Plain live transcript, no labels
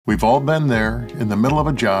We've all been there, in the middle of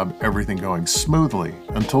a job, everything going smoothly,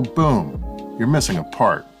 until boom, you're missing a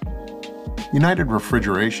part. United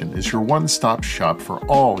Refrigeration is your one-stop shop for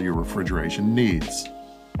all your refrigeration needs.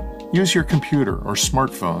 Use your computer or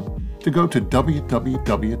smartphone to go to www.uri.com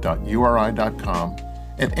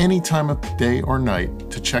at any time of day or night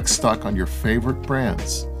to check stock on your favorite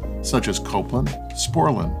brands, such as Copeland,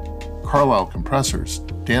 Sporlan, Carlisle compressors,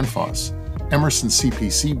 Danfoss, Emerson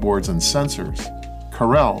CPC boards and sensors,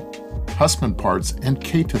 Carrel, Hussmann parts, and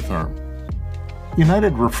K2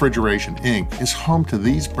 United Refrigeration Inc. is home to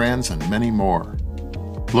these brands and many more.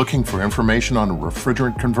 Looking for information on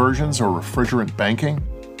refrigerant conversions or refrigerant banking?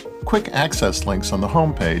 Quick access links on the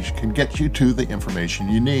homepage can get you to the information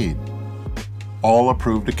you need. All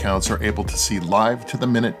approved accounts are able to see live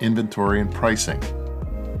to-the-minute inventory and pricing.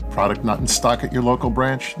 Product not in stock at your local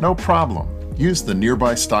branch? No problem. Use the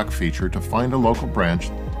Nearby Stock feature to find a local branch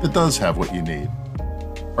that does have what you need.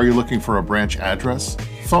 Are you looking for a branch address,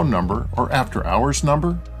 phone number, or after-hours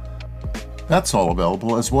number? That's all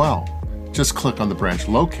available as well. Just click on the branch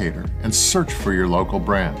locator and search for your local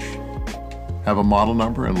branch. Have a model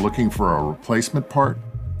number and looking for a replacement part?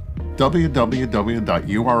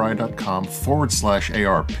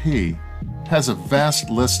 www.uri.com/ARP has a vast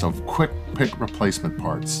list of quick pick replacement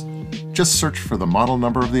parts. Just search for the model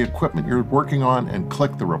number of the equipment you're working on and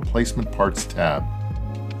click the Replacement Parts tab.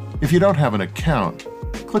 If you don't have an account,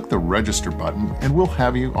 click the Register button and we'll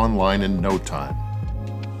have you online in no time.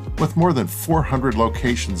 With more than 400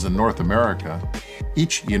 locations in North America,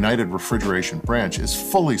 each United Refrigeration branch is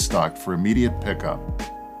fully stocked for immediate pickup.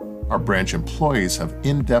 Our branch employees have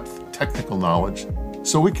in-depth technical knowledge,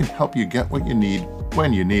 so we can help you get what you need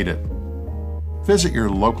when you need it. Visit your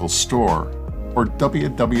local store or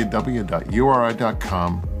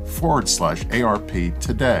www.uri.com/ARP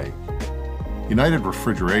today. United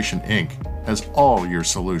Refrigeration Inc. has all your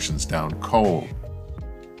solutions down cold.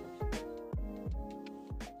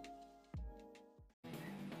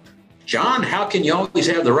 John, how can you always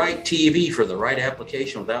have the right TV for the right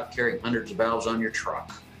application without carrying hundreds of valves on your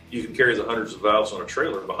truck? You can carry the hundreds of valves on a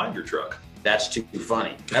trailer behind your truck. That's too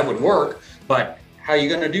funny. That would work, but how are you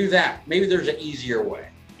going to do that? Maybe there's an easier way.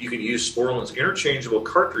 You can use Sporlan's interchangeable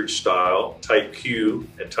cartridge style Type Q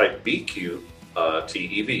and Type BQ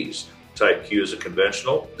TEVs. Type Q is a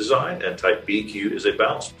conventional design and Type BQ is a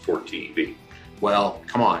balanced port TEV. Well,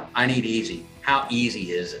 come on, I need easy. How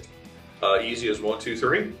easy is it? Easy as 1, 2,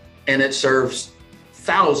 3. And it serves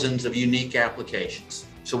thousands of unique applications.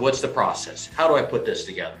 So what's the process? How do I put this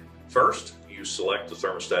together? First, you select the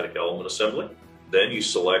thermostatic element assembly. Then you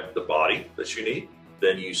select the body that you need.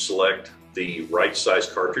 Then you select the right size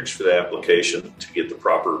cartridge for the application to get the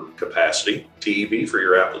proper capacity TEV for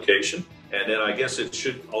your application. And then I guess it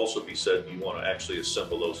should also be said you want to actually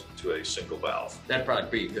assemble those into a single valve. That'd probably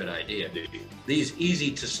be a good idea. Indeed. These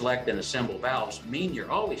easy to select and assemble valves mean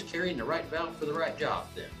you're always carrying the right valve for the right job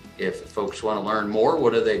then. If folks want to learn more,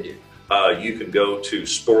 what do they do? You can go to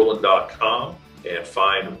sporlan.com and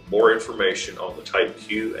find more information on the Type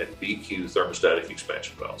Q and BQ thermostatic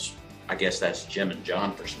expansion valves. I guess that's Jim and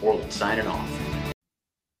John for Sporlan signing off.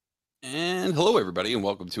 And hello, everybody, and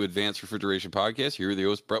welcome to Advanced Refrigeration Podcast. Here are the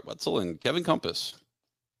hosts, Brett Wetzel and Kevin Compass.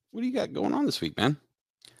 What do you got going on this week, man?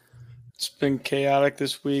 It's been chaotic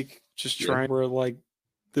this week. We're like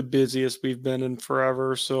the busiest we've been in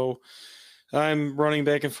forever. So I'm running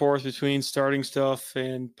back and forth between starting stuff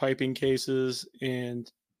and piping cases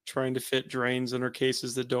and trying to fit drains under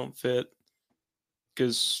cases that don't fit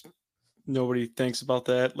because nobody thinks about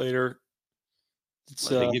that later.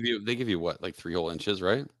 They give you what, like 3 whole inches,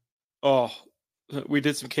 right? Oh, we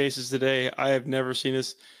did some cases today. I have never seen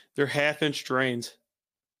this. They're 1/2-inch drains.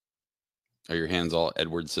 Are your hands all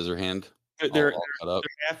Edward Scissorhand? They're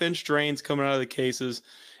 1/2-inch drains coming out of the cases,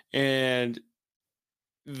 and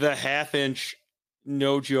the 1/2-inch,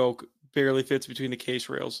 no joke, barely fits between the case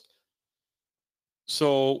rails.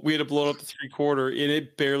 So we had to blow it up to 3/4, and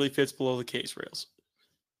it barely fits below the case rails.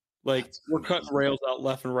 Like, we're cutting rails out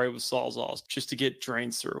left and right with Sawzalls just to get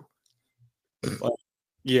drains through. But,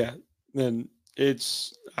 yeah, then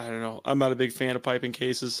it's, I don't know. I'm not a big fan of piping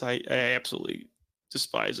cases. I absolutely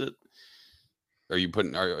despise it. Are you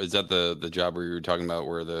is that the job where you were talking about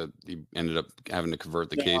where you ended up having to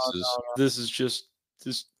convert the cases? No. This is just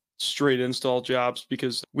straight install jobs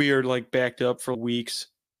because we are like backed up for weeks.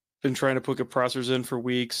 Been trying to put compressors in for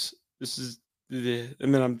weeks. And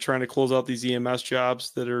then I'm trying to close out these EMS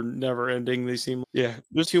jobs that are never ending. There's 2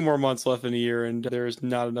 more months left in a year, and there's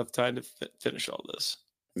not enough time to finish all this.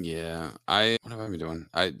 Yeah, what have I been doing?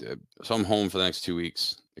 So I'm home for the next 2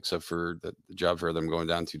 weeks, except for the job fair that I'm going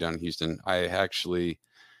down in Houston.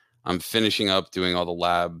 I'm finishing up doing all the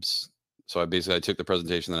labs. So I took the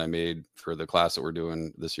presentation that I made for the class that we're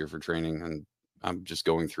doing this year for training, and I'm just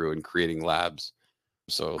going through and creating labs.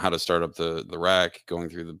 So how to start up the rack, going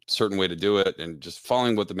through the certain way to do it, and just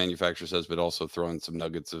following what the manufacturer says, but also throwing some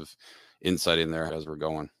nuggets of insight in there as we're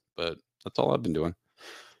going. But that's all I've been doing.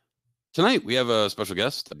 Tonight we have a special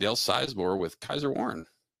guest, Dale Sizemore with Kysor Warren.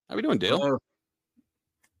 How we doing, Dale? Hello.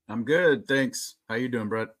 I'm good, thanks. How you doing,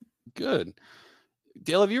 Brett? Good.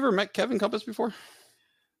 Dale, have you ever met Kevin Compass before?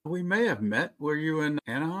 We may have met. Were you in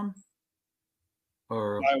Anaheim?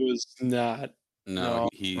 Or I was not. No.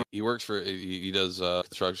 He works for, he does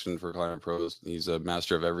construction for Climate Pros. He's a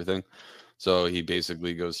master of everything. So he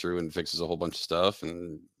basically goes through and fixes a whole bunch of stuff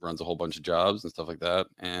and runs a whole bunch of jobs and stuff like that.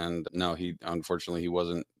 And no, unfortunately he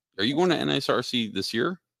wasn't. Are you going to NSRC this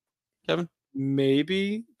year, Kevin?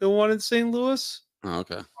 Maybe the one in St. Louis. Oh,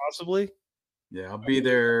 okay. Possibly. yeah, I'll be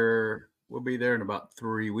there. We'll be there in about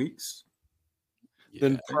 3 weeks.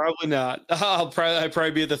 Then probably not. I'd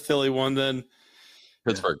probably be at the Philly one then.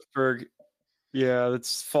 Pittsburgh. Yeah,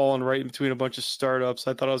 that's fallen right in between a bunch of startups.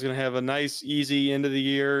 I thought I was going to have a nice, easy end of the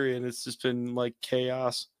year, and it's just been like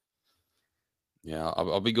chaos. Yeah,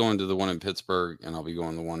 I'll be going to the one in Pittsburgh, and I'll be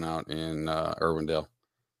going to the one out in Irwindale.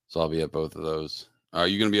 So I'll be at both of those. Are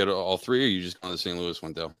you going to be at all three, or are you just going to the St. Louis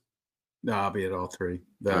one, Dale? No, I'll be at all three.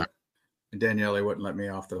 Right. Daniele wouldn't let me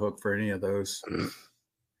off the hook for any of those.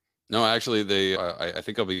 No, actually, I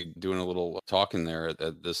think I'll be doing a little talking there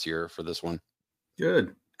at this year for this one.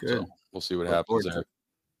 Good. So we'll see what happens there.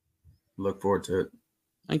 Look forward to it.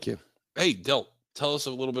 Thank you. Hey, Dale, tell us a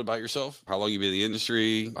little bit about yourself. How long you've been in the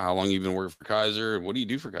industry? How long you've been working for Kysor? And what do you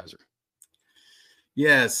do for Kysor?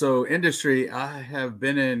 Yeah, so industry, I have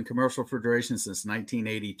been in commercial refrigeration since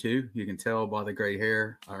 1982. You can tell by the gray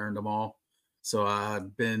hair. I earned them all. So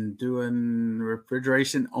I've been doing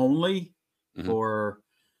refrigeration only for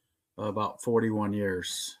about 41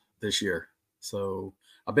 years this year. So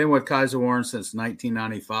I've been with Kysor Warren since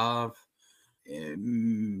 1995.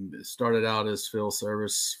 Started out as field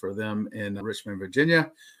service for them in Richmond,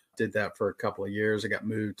 Virginia. Did that for a couple of years. I got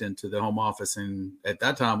moved into the home office, and at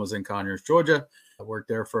that time was in Conyers, Georgia. I worked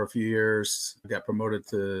there for a few years. I got promoted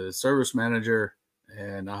to service manager,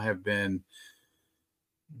 and I have been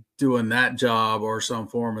doing that job or some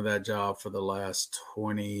form of that job for the last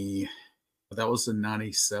 20. That was in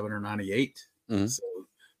 97 or 98. So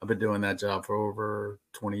I've been doing that job for over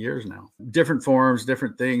 20 years now. Different forms,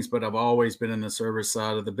 different things, but I've always been in the service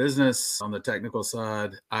side of the business. On the technical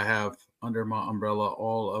side, I have under my umbrella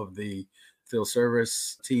all of the field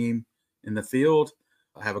service team in the field.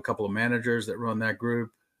 I have a couple of managers that run that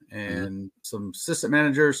group and some assistant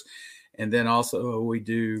managers. And then also we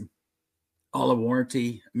do all of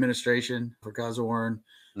warranty administration for Kysor Warren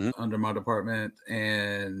under my department,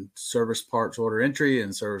 and service parts order entry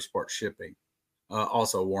and service parts shipping.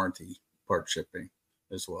 Also warranty part shipping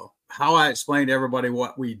as well. How I explain to everybody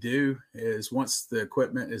what we do is once the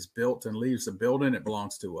equipment is built and leaves the building, it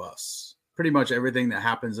belongs to us. Pretty much everything that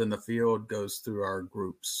happens in the field goes through our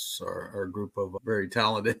groups, our group of very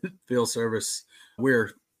talented field service.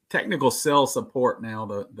 We're technical sales support now,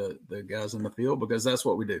 the guys in the field, because that's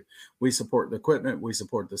what we do. We support the equipment, we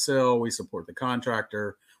support the sale, we support the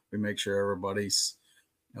contractor. We make sure everybody's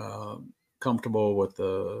comfortable with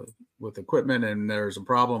the equipment, and there's a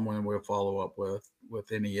problem, when we'll follow up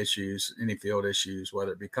with any issues, any field issues,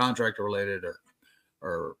 whether it be contractor related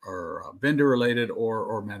or vendor related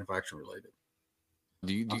or manufacturer related.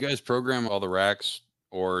 Do you guys program all the racks,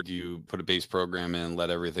 or do you put a base program in and let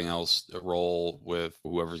everything else roll with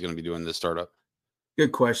whoever's going to be doing this startup?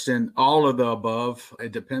 Good question. All of the above.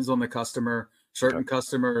 It depends on the customer. Certain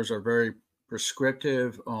customers are very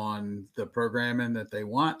prescriptive on the programming that they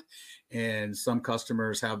want, and some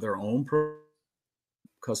customers have their own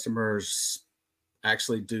customers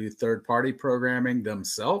actually do third-party programming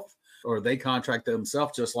themselves, or they contract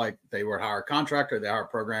themselves, just like they would hire a contractor, they hire a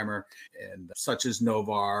programmer, and such as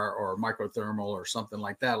Novar or Microthermal or something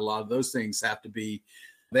like that. A lot of those things have to be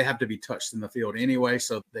touched in the field anyway,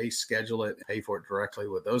 so they schedule it, pay for it directly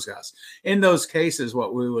with those guys. In those cases,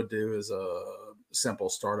 what we would do is a simple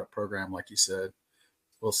startup program, like you said.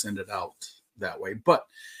 We'll send it out that way. But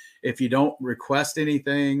if you don't request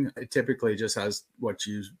anything, it typically just has what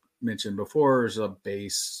you mentioned before, is a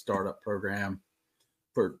base startup program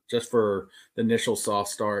for the initial soft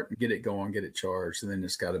start, get it going, get it charged, and then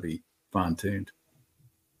it's got to be fine-tuned.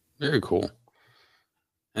 Very cool.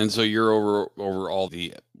 And so you're over all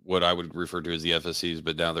the, what I would refer to as the FSCs,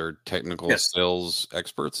 but now they're technical sales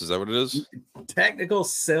experts. Is that what it is? Technical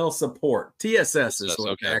sales support. TSS is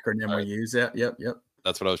what the acronym we use. Yep.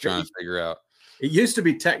 That's what I was trying to figure out. It used to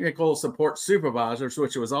be technical support supervisors,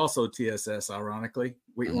 which was also TSS. Ironically,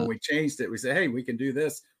 when we changed it, we said, "Hey, we can do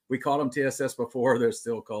this." We called them TSS before; they're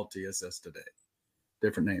still called TSS today.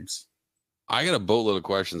 Different names. I got a boatload of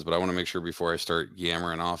questions, but I want to make sure before I start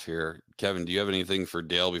yammering off here, Kevin, do you have anything for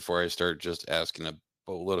Dale before I start just asking a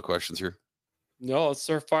boatload of questions here? No, let's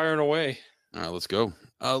start firing away. All right, let's go.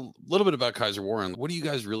 A little bit about Kysor Warren. What do you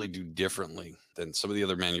guys really do differently than some of the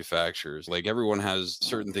other manufacturers? Like everyone has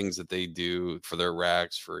certain things that they do for their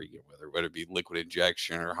racks, for whether it be liquid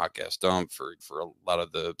injection or hot gas dump, for a lot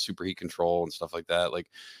of the superheat control and stuff like that. Like,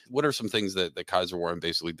 what are some things that Kysor Warren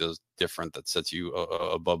basically does different that sets you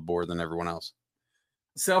above board than everyone else?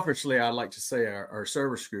 Selfishly, I'd like to say our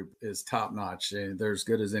service group is top notch, and they're as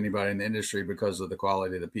good as anybody in the industry because of the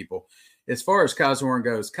quality of the people. As far as Kysor Warren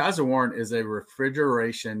goes, Kysor Warren is a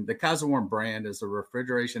refrigeration. The Kysor Warren brand is a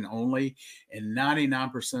refrigeration only, and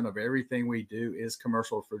 99% of everything we do is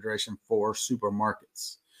commercial refrigeration for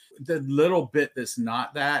supermarkets. The little bit that's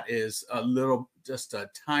not that is just a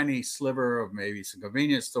tiny sliver of maybe some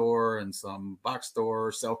convenience store and some box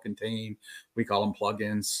store, self-contained. We call them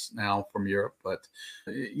plugins now from Europe, but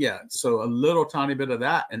yeah, so a little tiny bit of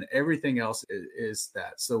that, and everything else is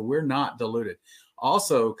that. So we're not diluted.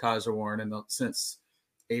 Also, Kysor Warren, since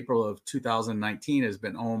April of 2019, has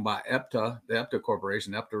been owned by EPTA, the EPTA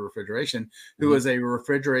Corporation, EPTA Refrigeration, who is a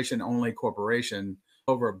refrigeration-only corporation,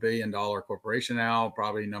 over $1 billion corporation now,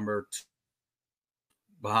 probably number 2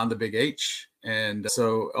 behind the big H. And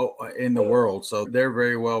so in the world, so they're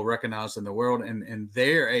very well recognized in the world, and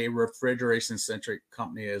they're a refrigeration-centric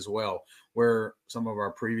company as well, where some of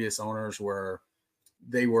our previous owners were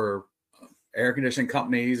air conditioning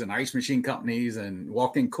companies and ice machine companies and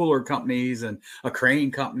walk-in cooler companies and a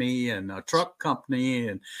crane company and a truck company,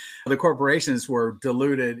 and the corporations were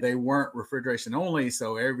diluted. They weren't refrigeration only.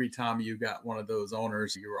 So every time you got one of those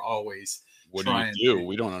owners, you were always what do you do?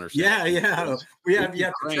 We don't understand. Yeah. We have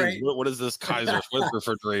to train. What is this Kysor? What is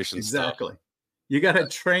refrigeration exactly. stuff? You got to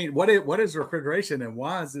train. What is refrigeration, and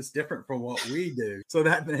why is this different from what we do? So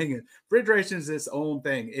that thing, refrigeration is its own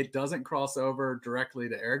thing. It doesn't cross over directly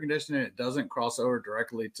to air conditioning. It doesn't cross over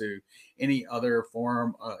directly to any other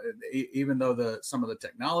form, even though some of the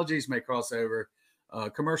technologies may cross over.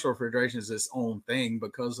 Commercial refrigeration is its own thing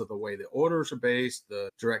because of the way the orders are based, the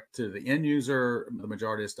direct to the end user. The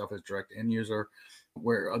majority of stuff is direct to end user,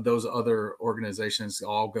 where those other organizations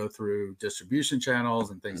all go through distribution channels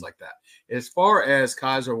and things like that. As far as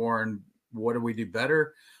Kysor Warren, what do we do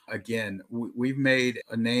better? Again, we've made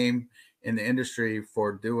a name in the industry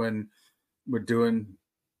for we're doing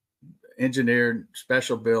engineered,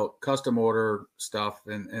 special built, custom order stuff.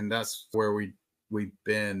 And that's where we've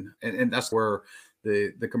been. And that's where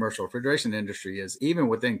the commercial refrigeration industry is. Even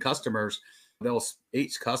within customers,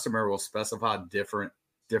 each customer will specify different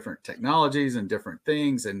technologies and different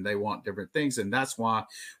things, and they want different things. And that's why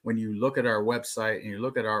when you look at our website and you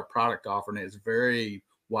look at our product offering, it's very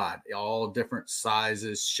wide, all different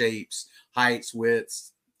sizes, shapes, heights,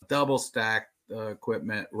 widths, double stack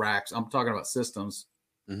equipment, racks. I'm talking about systems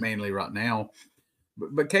mainly right now,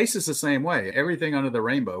 but case is the same way. Everything under the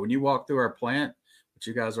rainbow. When you walk through our plant, which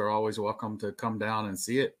you guys are always welcome to come down and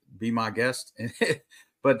see it, be my guest.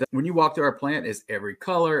 But when you walk through our plant, it's every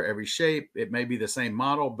color, every shape. It may be the same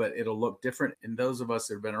model, but it'll look different. And those of us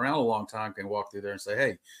that have been around a long time can walk through there and say,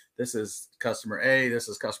 hey, this is customer A, this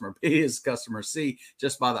is customer B, this is customer C,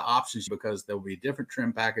 just by the options, because there'll be different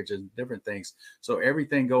trim packages, different things. So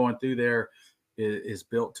everything going through there is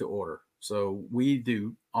built to order. So we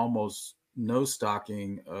do almost no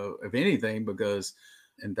stocking of anything,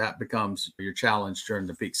 and that becomes your challenge during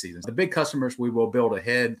the peak season. The big customers, we will build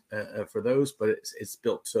ahead for those, but it's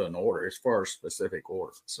built to an order. It's for a specific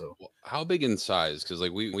order. So, how big in size? Because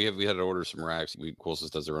like we had to order some racks.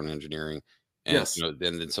 Quilsis does their own engineering, and yes.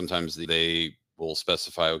 Then sometimes they will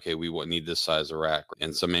specify, okay, we need this size of rack,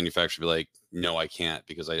 and some manufacturers be like, no, I can't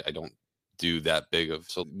because I don't do that big of.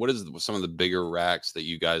 So what is some of the bigger racks that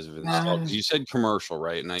you guys have installed? You said commercial,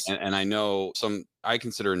 right? And I know I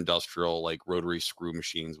consider industrial, like rotary screw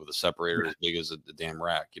machines with a separator as big as the damn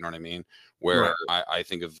rack. You know what I mean? Where I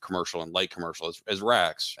think of commercial and light commercial as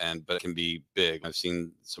racks, but it can be big. I've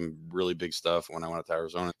seen some really big stuff when I went to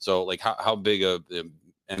Arizona. So like how big a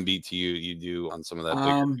MBTU you do on some of that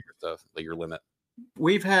bigger stuff, like your limit?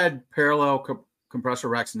 We've had parallel compressor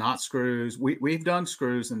racks, not screws. We've done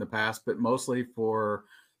screws in the past, but mostly for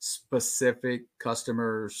specific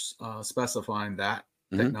customers specifying that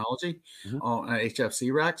technology on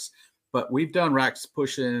HFC racks. But we've done racks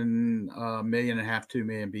pushing 1.5 million, 2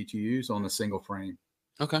 million BTUs on a single frame.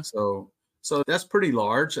 Okay. So that's pretty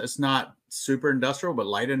large. It's not super industrial, but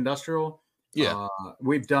light industrial. Yeah.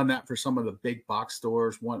 We've done that for some of the big box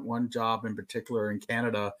stores. One job in particular in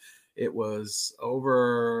Canada, it was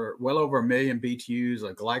well over 1 million BTUs,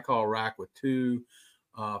 a glycol rack with two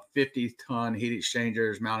 50-ton heat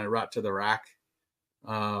exchangers mounted right to the rack.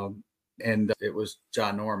 And it was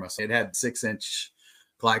ginormous. It had 6-inch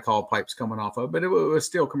glycol pipes coming off of it, but it was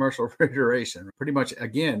still commercial refrigeration. Pretty much,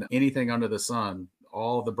 again, anything under the sun,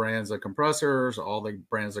 all the brands of compressors, all the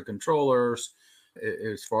brands of controllers.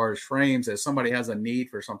 As far as frames, if somebody has a need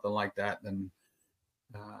for something like that, then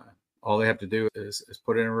all they have to do is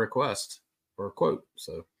put in a request for a quote.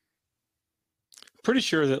 So pretty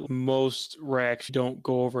sure that most racks don't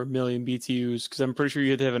go over 1 million BTUs, because I'm pretty sure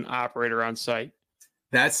you have to have an operator on site.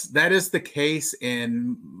 That is the case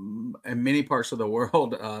in many parts of the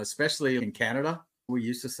world, especially in Canada. We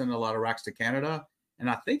used to send a lot of racks to Canada, and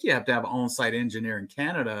I think you have to have an on-site engineer in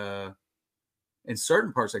Canada, in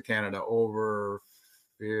certain parts of Canada, over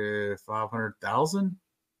 500,000,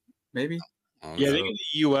 maybe. Yeah, I think in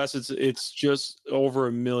the U.S. it's just over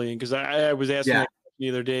 1 million, because I was asking that the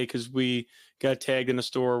other day because we got tagged in a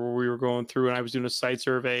store where we were going through, and I was doing a site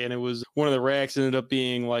survey, and it was one of the racks ended up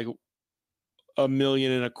being like 1.25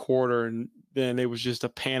 million, and then it was just a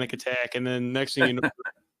panic attack. And then next thing you know,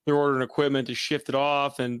 they're ordering equipment to shift it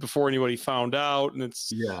off, and before anybody found out, and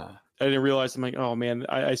I didn't realize. I'm like, oh man,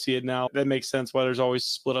 I see it now. That makes sense why there's always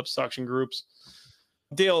split up suction groups.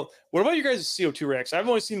 Dale, what about your guys' CO2 racks? I've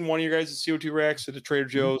only seen one of your guys' CO2 racks at the Trader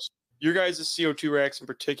Joe's. Your guys' CO2 racks in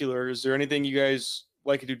particular, is there anything you guys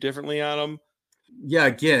like to do differently on them? Yeah,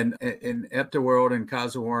 again, in EptaWorld and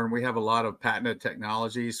Kysor, we have a lot of patented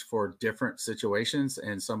technologies for different situations,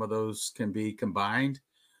 and some of those can be combined.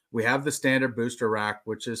 We have the standard booster rack,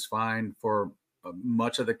 which is fine for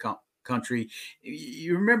much of the country.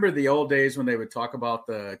 You remember the old days when they would talk about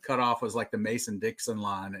the cutoff was like the Mason-Dixon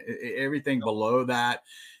line. Everything below that,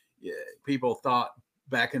 people thought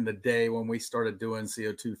back in the day when we started doing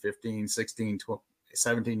CO2 15, 16, 12,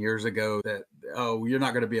 17 years ago that, oh, you're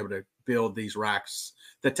not going to be able to build these racks.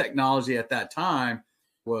 The technology at that time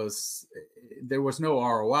there was no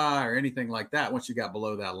ROI or anything like that once you got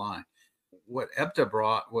below that line. What EPTA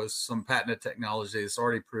brought was some patented technology that's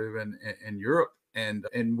already proven in Europe. And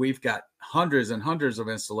we've got hundreds and hundreds of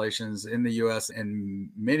installations in the US, and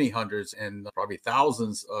many hundreds and probably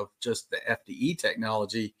thousands of just the FDE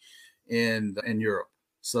technology in Europe.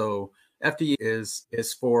 So FDE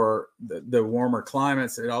is for the warmer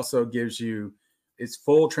climates. It also gives you its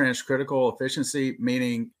full transcritical efficiency,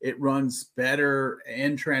 meaning it runs better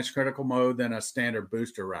in transcritical mode than a standard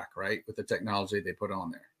booster rack, right? With the technology they put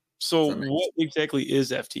on there. So what exactly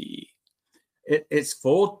is FDE? It's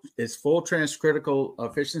full transcritical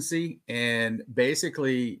efficiency, and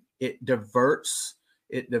basically it diverts.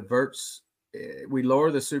 We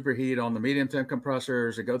lower the superheat on the medium temp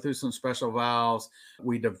compressors. It go through some special valves.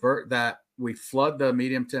 We divert that. We flood the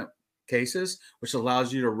medium temp cases, which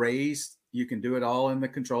allows you to raise. You can do it all in the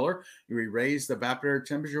controller. You raise the evaporator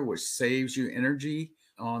temperature, which saves you energy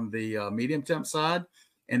on the medium temp side.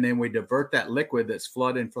 And then we divert that liquid that's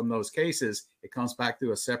flooding from those cases. It comes back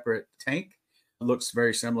through a separate tank. It looks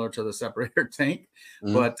very similar to the separator tank,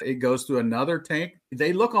 but it goes through another tank.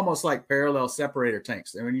 They look almost like parallel separator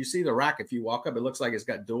tanks. And when you see the rack, if you walk up, it looks like it's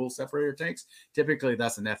got dual separator tanks. Typically,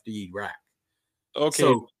 that's an FDE rack. Okay.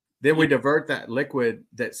 So then we divert that liquid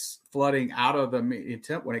that's flooding out of the medium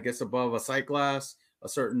temp. When it gets above a sight glass, a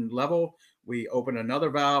certain level, we open another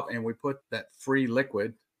valve and we put that free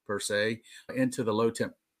liquid, per se, into the low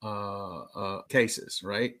temp cases,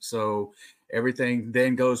 right? So everything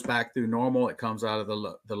then goes back through normal. It comes out of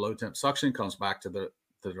the low temp suction, comes back to the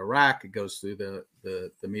rack. It goes through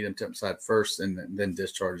the medium temp side first, and then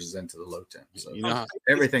discharges into the low temp. So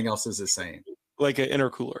everything else is the same. Like an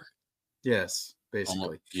intercooler. Yes,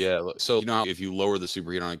 basically. Yeah. So how if you lower the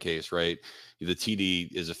superheat on a case, right, the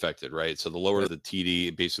TD is affected, right? So the lower the TD,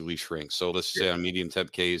 it basically shrinks. So let's say on a medium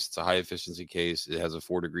temp case, it's a high efficiency case, it has a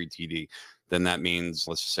 4-degree TD. Then that means,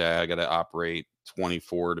 let's just say I got to operate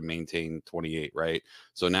 24 to maintain 28, right?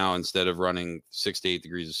 So now instead of running 6 to 8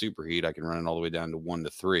 degrees of superheat, I can run it all the way down to 1 to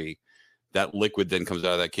 3. That liquid then comes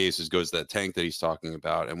out of that case, goes to that tank that he's talking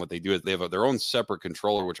about. And what they do is they have their own separate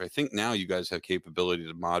controller, which I think now you guys have capability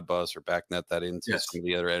to Modbus or backnet that into some of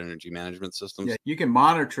the other energy management systems. Yeah, you can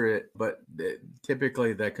monitor it, but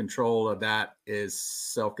typically the control of that is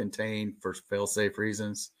self-contained for fail-safe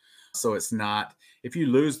reasons. So it's not, if you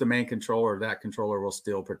lose the main controller, that controller will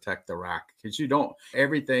still protect the rack, because you don't,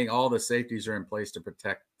 all the safeties are in place to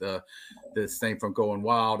protect this thing from going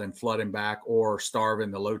wild and flooding back or starving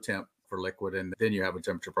the low temp for liquid, and then you have a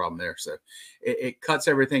temperature problem there. So it cuts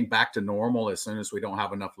everything back to normal as soon as we don't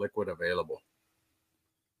have enough liquid available.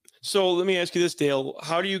 So let me ask you this, Dale.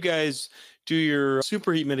 How do you guys do your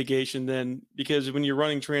superheat mitigation then? Because when you're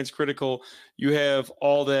running transcritical, you have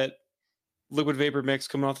all that liquid vapor mix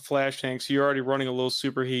coming off the flash tank. So you're already running a low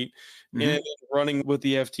superheat and running with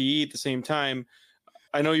the FTE at the same time.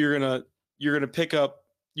 I know you're gonna pick up,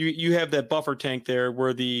 you have that buffer tank there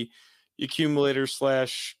where the accumulator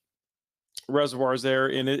slash reservoir is there,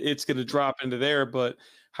 and it's going to drop into there. But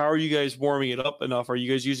how are you guys warming it up enough? Are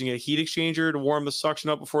you guys using a heat exchanger to warm the suction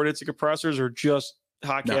up before it hits the compressors, or just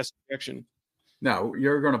hot gas injection? No,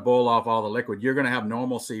 you're going to boil off all the liquid. You're going to have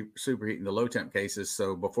normal superheat in the low temp cases.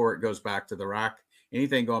 So before it goes back to the rack,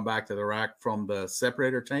 anything going back to the rack from the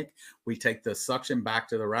separator tank, we take the suction back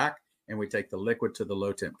to the rack and we take the liquid to the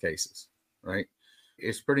low temp cases, right?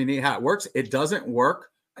 It's pretty neat how it works. It doesn't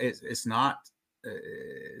work. It's not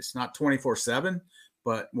 24/7,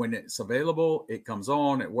 but when it's available, it comes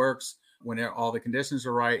on, it works when all the conditions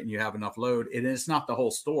are right and you have enough load. And it's not the whole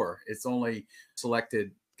store. It's only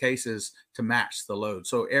selected cases to match the load.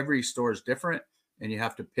 So every store is different, and you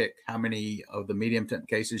have to pick how many of the medium temp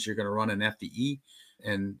cases you're going to run in FDE.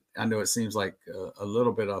 And I know it seems like a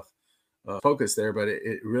little bit of focus there, but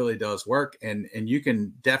it really does work. And you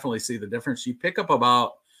can definitely see the difference. You pick up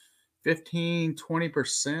about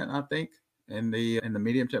 15-20%, I think, in the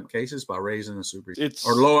medium temp cases by raising the superheat.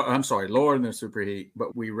 Lowering the superheat,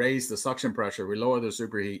 but we raise the suction pressure, we lower the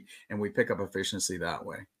superheat, and we pick up efficiency that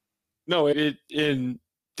way. No, in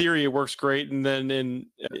theory it works great, and then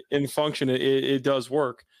in function it does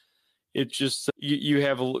work. It's just you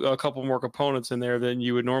have a couple more components in there than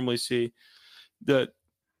you would normally see.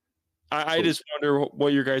 I just wonder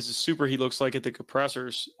what your guys' superheat looks like at the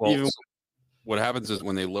compressors. Well, what happens is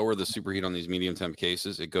when they lower the superheat on these medium temp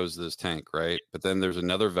cases, it goes to this tank, right? But then there's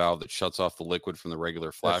another valve that shuts off the liquid from the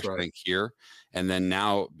regular flash tank here. And then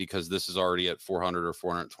now, because this is already at 400 or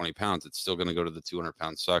 420 pounds, it's still going to go to the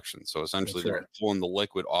 200-pound suction. So essentially they're pulling the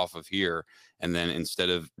liquid off of here. And then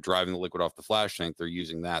instead of driving the liquid off the flash tank, they're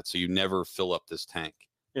using that. So you never fill up this tank.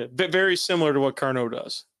 Yeah, very similar to what Carnot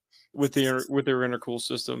does with their intercool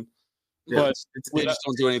system. Yeah, but they just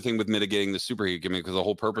don't do anything with mitigating the superheat gimmick, because the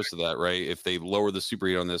whole purpose of that, right? If they lower the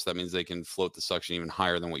superheat on this, that means they can float the suction even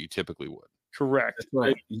higher than what you typically would. Correct. That's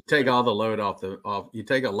right. You take all the load off you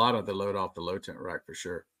take a lot of the load off the low temp rack for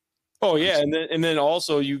sure. Oh yeah, and then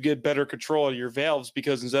also you get better control of your valves,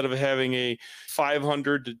 because instead of having a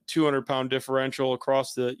 500 to 200 pound differential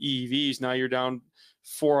across the EEVs, now you're down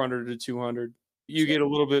 400 to 200. You get a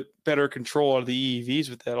little bit better control of the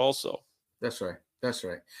EEVs with that also. That's right. That's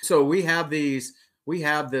right. So we have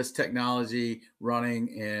this technology running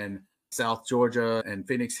in South Georgia and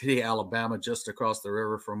Phoenix City, Alabama, just across the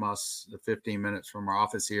river from us, 15 minutes from our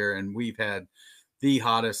office here. And we've had the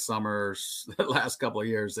hottest summers the last couple of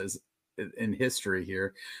years in history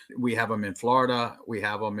here. We have them in Florida. We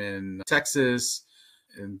have them in Texas.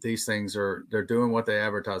 And these things they're doing what they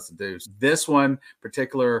advertise to do. This one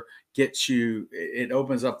particular it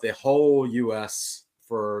opens up the whole U.S.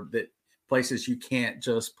 for the places you can't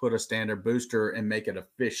just put a standard booster and make it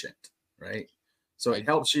efficient, right? So it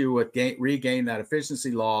helps you with regain that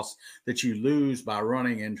efficiency loss that you lose by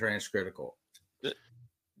running in transcritical.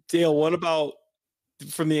 Dale, what about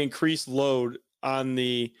from the increased load on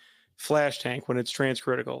the flash tank when it's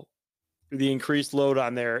transcritical? The increased load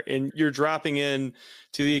on there, and you're dropping in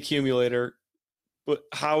to the accumulator, but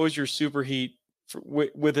how is your superheat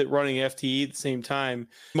with it running FTE at the same time?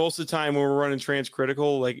 Most of the time when we're running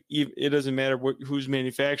transcritical, like it doesn't matter who's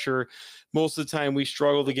manufacturer, most of the time we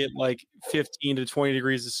struggle to get like 15 to 20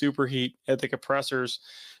 degrees of superheat at the compressors,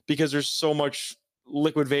 because there's so much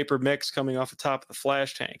liquid vapor mix coming off the top of the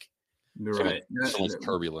flash tank. Right. So much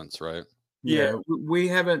turbulence, right? Yeah. We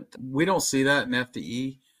don't see that in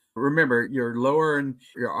FTE. Remember, you're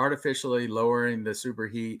artificially lowering the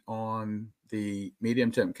superheat on the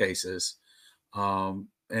medium temp cases.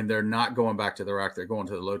 And they're not going back to the rack. They're going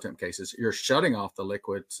to the low temp cases. You're shutting off the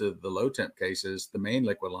liquid to the low temp cases, the main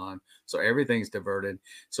liquid line. So everything's diverted.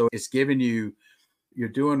 So it's giving you're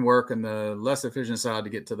doing work on the less efficient side to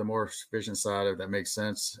get to the more efficient side, if that makes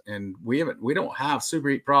sense. And we don't have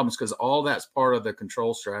superheat problems, because all that's part of the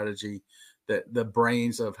control strategy, that the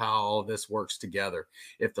brains of how all this works together.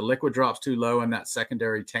 If the liquid drops too low in that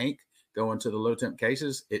secondary tank going to the low temp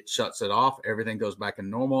cases, it shuts it off. Everything goes back in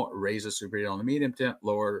normal. Raises superheat on the medium temp,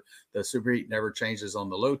 lower the superheat never changes on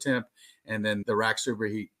the low temp, and then the rack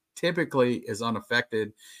superheat typically is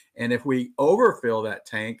unaffected. And if we overfill that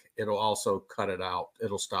tank, it'll also cut it out.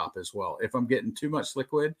 It'll stop as well. If I'm getting too much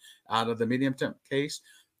liquid out of the medium temp case,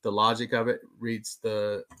 the logic of it reads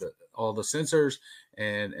all the sensors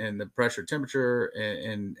and the pressure, temperature,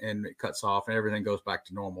 and it cuts off, and everything goes back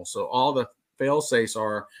to normal. So all the fail safes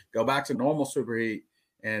are go back to normal superheat,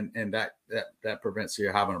 and that prevents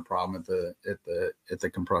you having a problem at the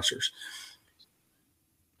compressors.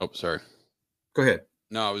 Oh, sorry. Go ahead.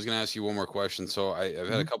 No, I was going to ask you one more question. So I've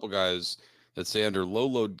had a couple guys that say under low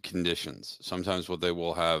load conditions, sometimes what they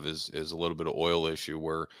will have is a little bit of oil issue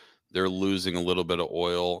where they're losing a little bit of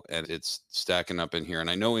oil and it's stacking up in here. And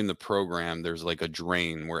I know in the program, there's like a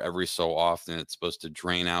drain where every so often it's supposed to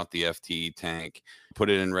drain out the FTE tank, put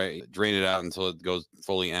it in, drain it out until it goes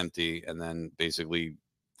fully empty, and then basically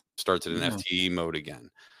starts in an FTE mode again.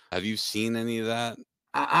 Have you seen any of that?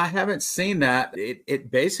 I haven't seen that.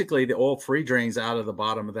 It basically, the oil free drains out of the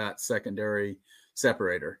bottom of that secondary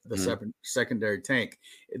separator, the secondary tank.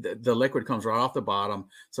 The liquid comes right off the bottom.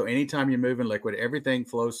 So anytime you're moving liquid, everything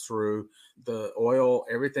flows through the oil,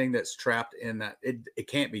 everything that's trapped in that, it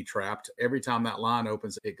can't be trapped. Every time that line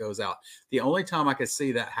opens, it goes out. The only time I could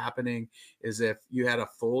see that happening is if you had a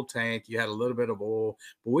full tank, you had a little bit of oil,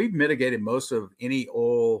 but we've mitigated most of any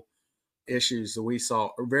oil issues that we saw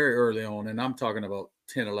very early on. And I'm talking about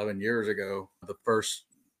 10, 11 years ago, the first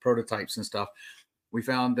prototypes and stuff. We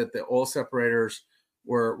found that the oil separators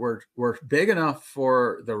were big enough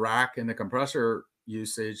for the rack and the compressor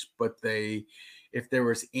usage, but if there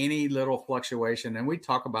was any little fluctuation, and we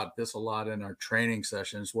talk about this a lot in our training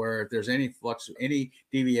sessions, where if there's any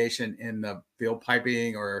deviation in the field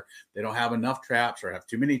piping, or they don't have enough traps or have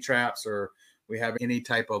too many traps, or we have any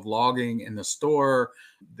type of logging in the store,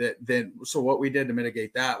 so what we did to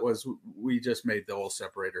mitigate that was we just made the oil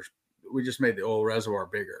separators, we just made the oil reservoir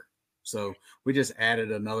bigger. So we just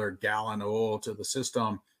added another gallon of oil to the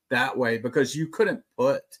system that way, because you couldn't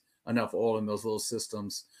put enough oil in those little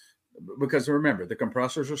systems. Because remember, the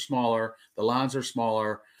compressors are smaller, the lines are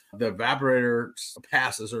smaller, the evaporator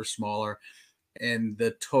passes are smaller, and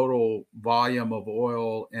the total volume of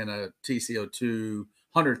oil in a TCO2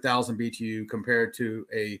 100,000 BTU compared to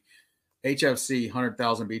a HFC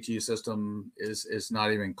 100,000 BTU system is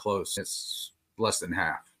not even close. It's less than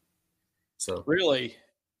half. So really,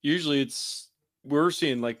 usually we're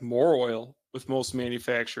seeing like more oil with most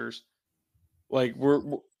manufacturers. Like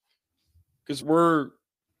because we're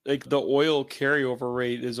like the oil carryover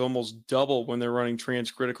rate is almost double when they're running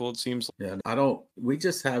transcritical, it seems. Yeah, we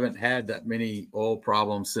just haven't had that many oil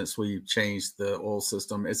problems since we changed the oil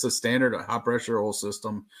system. It's a standard high pressure oil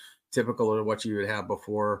system, typical of what you would have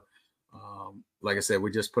before. Like I said, we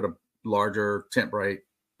just put a larger temp rate.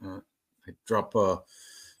 I drop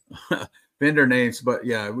vendor names, but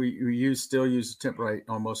yeah, we still use temp rate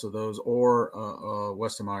on most of those, or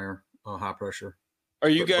Westermeyer high pressure. Are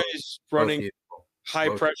you guys running high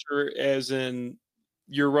pressure, as in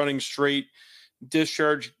you're running straight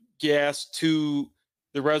discharge gas to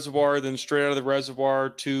the reservoir, then straight out of the reservoir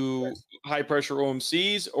to high pressure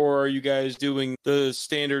OMCs, or are you guys doing the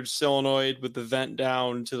standard solenoid with the vent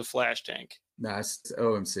down to the flash tank? No, it's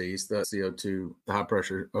OMCs, the CO2, the high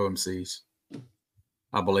pressure OMCs.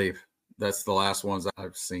 I believe that's the last ones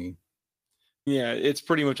I've seen. Yeah, it's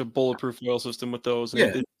pretty much a bulletproof oil system with those.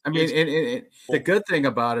 Yeah, the good thing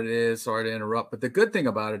about it is, sorry to interrupt, but the good thing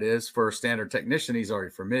about it is, for a standard technician, he's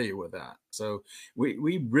already familiar with that. So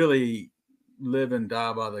we really live and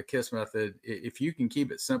die by the KISS method. If you can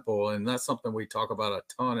keep it simple, and that's something we talk about a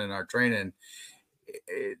ton in our training.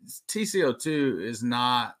 TCO2 is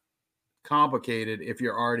not complicated if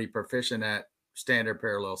you're already proficient at standard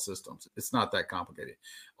parallel systems. It's not that complicated.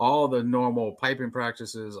 All the normal piping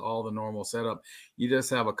practices, all the normal setup, you just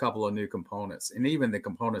have a couple of new components, and even the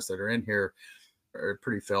components that are in here are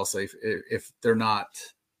pretty fail safe if they're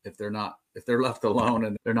left alone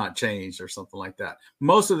and they're not changed or something like that.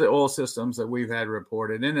 Most of the oil systems that we've had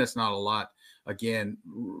reported, and it's not a lot, again,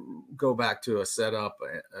 go back to a setup,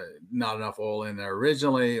 not enough oil in there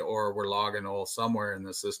originally, or we're logging oil somewhere in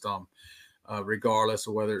the system, regardless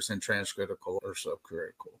of whether it's in transcritical or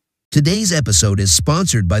subcritical. Today's episode is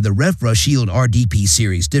sponsored by the RefRuShield RDP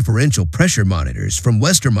Series differential pressure monitors from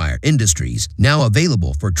Westermeyer Industries, now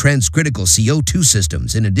available for transcritical CO2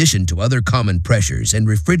 systems in addition to other common pressures and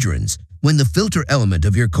refrigerants. When the filter element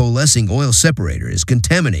of your coalescing oil separator is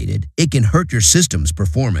contaminated, it can hurt your system's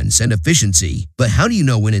performance and efficiency. But how do you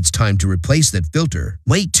know when it's time to replace that filter?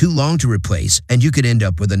 Wait too long to replace, and you could end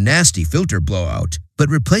up with a nasty filter blowout. But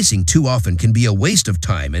replacing too often can be a waste of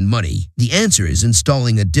time and money. The answer is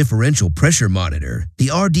installing a differential pressure monitor. The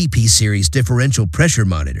RDP Series differential pressure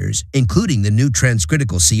monitors, including the new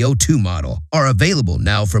transcritical CO2 model, are available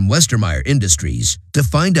now from Westermeyer Industries. To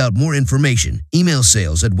find out more information, email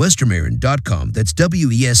sales@westermeyerin.com. That's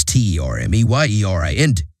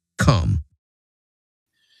WESTERMEYERIN.com.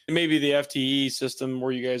 Maybe the FTE system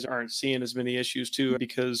where you guys aren't seeing as many issues too,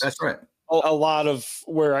 because that's right. a lot of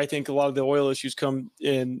where I think a lot of the oil issues come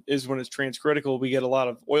in is when it's transcritical. We get a lot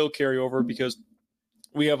of oil carryover because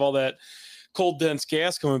we have all that cold dense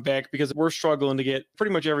gas coming back, because we're struggling to get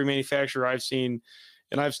pretty much every manufacturer I've seen,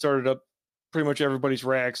 and I've started up pretty much everybody's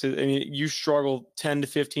racks. I mean, you struggle 10 to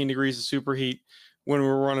 15 degrees of superheat when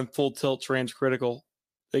we're running full tilt transcritical.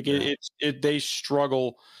 Like they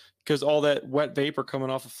struggle because all that wet vapor coming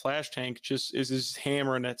off a flash tank just is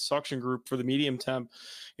hammering that suction group for the medium temp,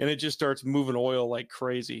 and it just starts moving oil like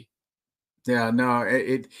crazy. Yeah, no,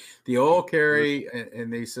 the oil carry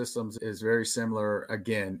in these systems is very similar.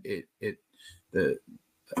 Again,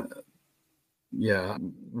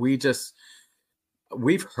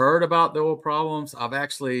 we've heard about the oil problems. I've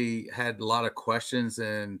actually had a lot of questions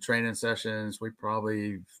in training sessions. We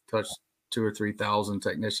probably touched 2,000 or 3,000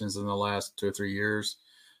 technicians in the last 2 or 3 years.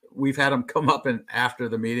 We've had them come up and after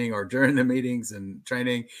the meeting or during the meetings and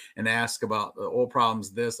training and ask about the oil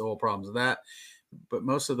problems, this, the oil problems, that. But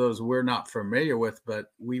most of those we're not familiar with, but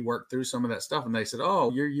we worked through some of that stuff. And they said,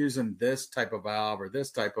 oh, you're using this type of valve or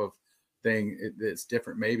this type of thing. It's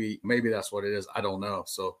different. Maybe that's what it is. I don't know.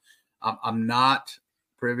 So I'm not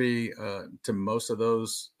privy to most of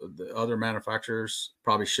those. The other manufacturers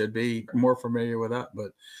probably should be more familiar with that.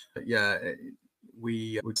 But yeah,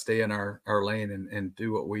 we would stay in our lane and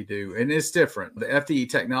do what we do. And it's different. The FDE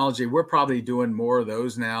technology, we're probably doing more of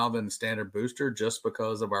those now than standard booster just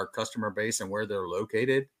because of our customer base and where they're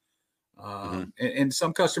located. And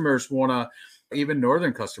some customers want to, even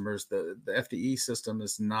northern customers, the FDE system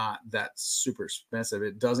is not that super expensive.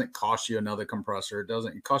 It doesn't cost you another compressor. It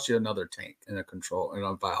doesn't cost you another tank and a control and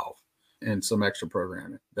a valve and some extra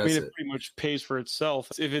programming. That's it pretty much pays for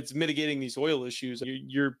itself. If it's mitigating these oil issues,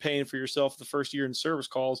 you're paying for yourself the first year in service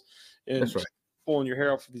calls and That's right. pulling your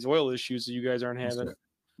hair out for these oil issues that you guys aren't having. Right.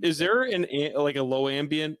 Is there like a low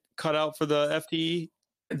ambient cutout for the FTE?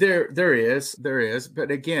 There is.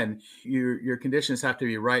 But again, your conditions have to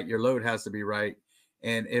be right. Your load has to be right.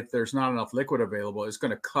 And if there's not enough liquid available, it's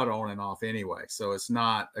going to cut on and off anyway. So it's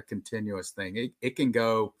not a continuous thing. It can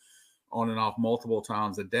go on and off multiple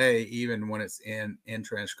times a day, even when it's in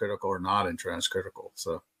transcritical or not in transcritical.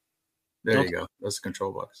 So there you go. That's the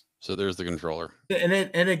control box. So there's the controller. And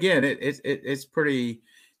again, it's pretty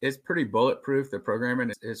bulletproof. The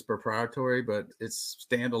programming is proprietary, but it's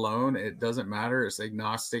standalone. It doesn't matter. It's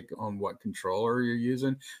agnostic on what controller you're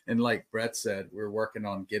using. And like Brett said, we're working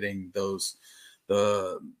on getting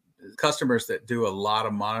the customers that do a lot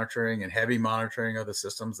of monitoring and heavy monitoring of the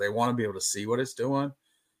systems. They want to be able to see what it's doing,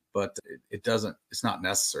 but it's not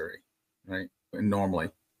necessary, right? Normally,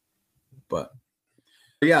 but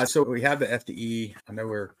yeah, so we have the FDE. I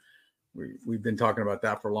know we've been talking about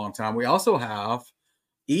that for a long time. We also have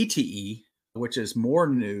ETE, which is more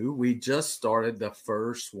new. We just started the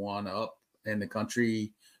first one up in the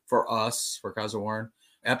country for us, for Kysor.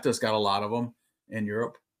 EPTA's got a lot of them in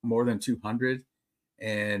Europe, more than 200.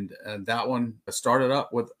 And that one started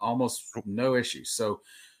up with almost no issues. So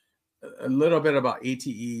a little bit about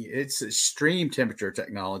ETE. It's extreme temperature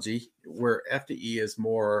technology, where FDE is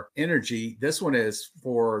more energy. This one is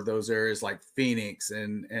for those areas like Phoenix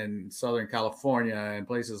and Southern California and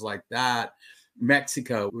places like that.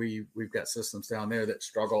 Mexico, we've got systems down there that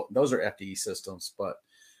struggle. Those are FDE systems,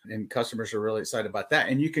 and customers are really excited about that.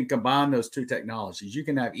 And you can combine those two technologies. You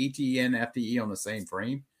can have ETE and FDE on the same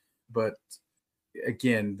frame, but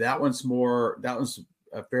again, that one's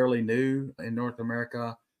fairly new in North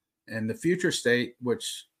America. And the future state,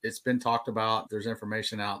 which it's been talked about, there's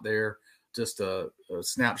information out there, just a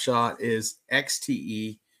snapshot, is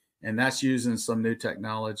XTE. And that's using some new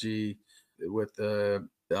technology with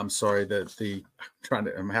I'm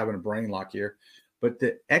having a brain lock here, but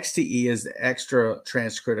the XTE is the extra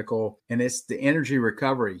transcritical, and it's the energy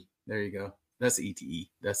recovery. There you go. That's ETE.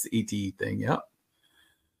 That's the ETE thing. Yep.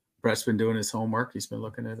 Brett's been doing his homework. He's been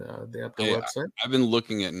looking at the website. I've been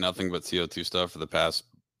looking at nothing but CO2 stuff for the past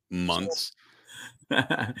months.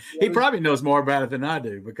 He probably knows more about it than I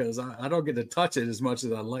do, because I don't get to touch it as much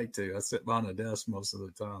as I'd like to. I sit behind a desk most of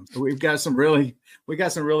the time. We got some really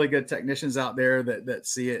good technicians out there that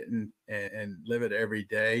see it and live it every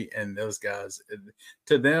day. And those guys,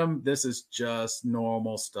 to them, this is just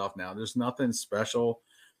normal stuff now. There's nothing special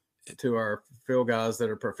to our field guys that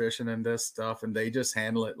are proficient in this stuff, and they just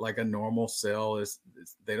handle it like a normal cell.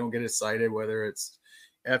 They don't get excited whether it's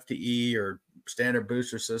FTE or standard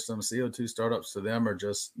booster systems. CO2 startups to them are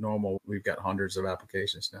just normal. We've got hundreds of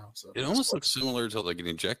applications now. So it almost looks similar to like an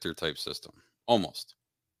injector type system, almost.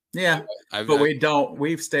 Yeah, I've, but I've, we don't.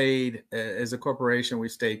 We've stayed as a corporation. We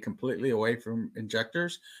stayed completely away from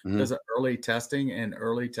injectors Mhm. because of early testing in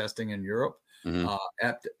Europe. Mhm.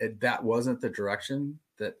 That wasn't the direction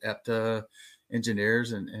that EPTA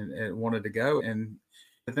engineers and wanted to go, and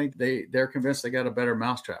I think they're convinced they got a better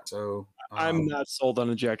mousetrap. So I'm not sold on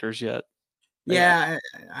injectors yet. yeah,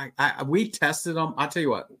 we tested them. I'll tell you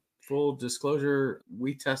what. Full disclosure,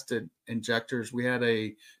 we tested injectors. We had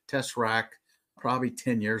a test rack probably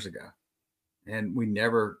 10 years ago. And we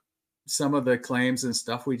never, some of the claims and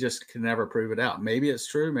stuff, we just could never prove it out. Maybe it's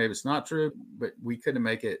true, maybe it's not true, but we couldn't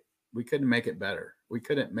make it better. We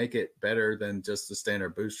couldn't make it better than just the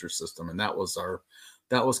standard booster system. And that was our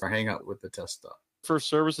hang up with the test stuff. For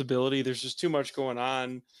serviceability, there's just too much going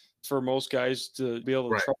on for most guys to be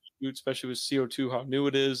able to troubleshoot, especially with CO2, how new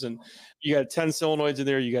it is. And you got 10 solenoids in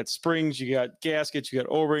there, you got springs, you got gaskets, you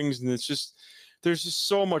got O-rings, and there's just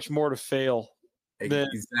so much more to fail than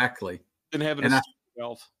having a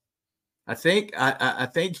valve. I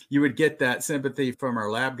think you would get that sympathy from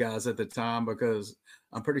our lab guys at the time, because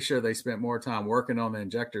I'm pretty sure they spent more time working on the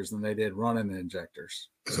injectors than they did running the injectors.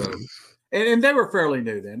 So, and they were fairly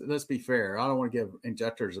new then. Let's be fair. I don't want to give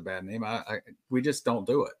injectors a bad name. We just don't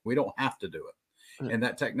do it. We don't have to do it. And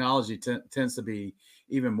that technology tends to be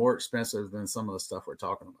even more expensive than some of the stuff we're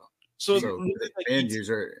talking about. So the end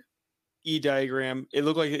user diagram, it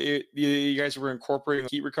looked like you guys were incorporating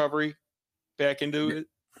heat recovery back into it.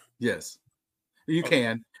 Yes, you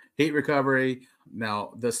can. Heat recovery.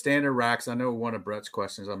 Now, the standard racks, I know one of Brett's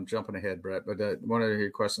questions, I'm jumping ahead, Brett, but one of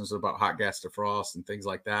your questions about hot gas defrost and things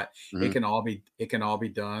like that. Mm-hmm. It can all be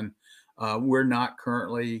done.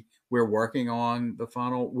 We're working on the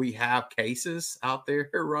funnel. We have cases out there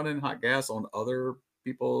running hot gas on other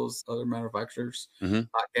manufacturers,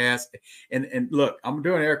 hot gas. And look, I'm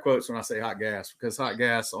doing air quotes when I say hot gas, because hot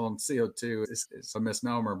gas on CO2 is a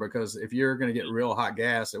misnomer, because if you're going to get real hot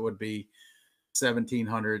gas, it would be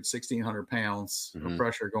 1,600 pounds of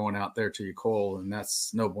pressure going out there to your coil, and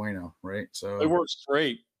that's no bueno, right? So it works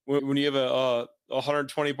great when you have a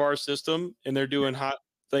 120 bar system and they're doing hot,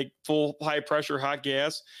 like full high pressure hot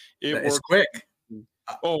gas. It works quick.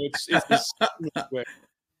 Oh, it's quick.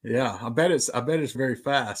 Yeah, I bet it's very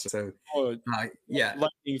fast. So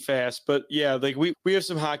lightning fast. But yeah, like we have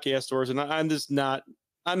some hot gas stores, and I'm not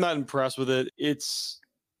impressed with it. It's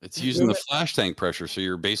using the flash tank pressure, so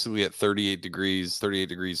you're basically at 38 degrees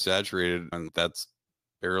saturated, and that's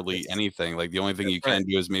barely anything. Like the only thing you can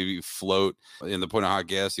do is maybe float in the point of hot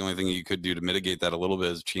gas. The only thing you could do to mitigate that a little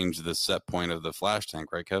bit is change the set point of the flash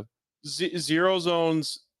tank, right, Kev? Zero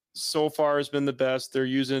zones so far has been the best. They're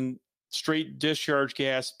using straight discharge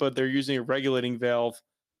gas, but they're using a regulating valve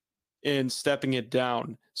and stepping it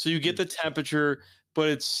down. So you get the temperature, but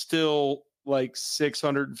it's still like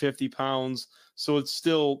 650 pounds. So it's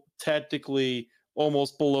still technically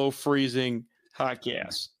almost below freezing hot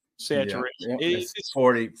gas saturation. Yeah. It's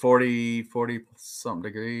 40 something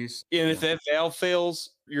degrees. And if that valve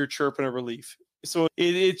fails, you're chirping a relief. So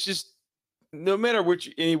it's just, no matter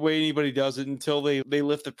any way anybody does it, until they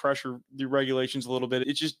lift the regulations a little bit,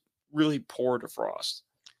 it's just really poor defrost.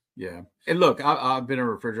 Yeah. And look, I've been a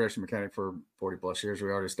refrigeration mechanic for 40 plus years. We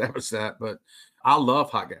already established that, but I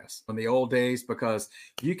love hot gas in the old days, because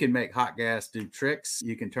you can make hot gas do tricks.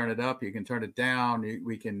 You can turn it up, you can turn it down.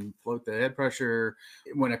 We can float the head pressure.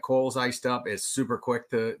 When a coil's iced up, it's super quick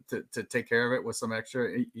to take care of it with some extra,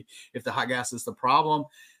 if the hot gas is the problem.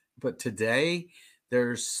 But today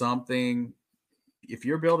there's something, if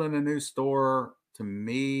you're building a new store, to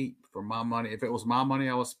me, for my money, if it was my money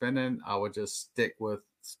I was spending, I would just stick with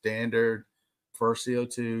standard for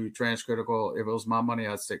CO2 transcritical. If it was my money,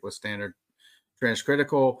 I'd stick with standard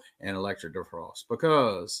transcritical and electric defrost,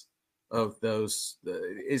 because of those.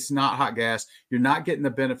 It's not hot gas. You're not getting the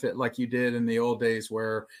benefit like you did in the old days,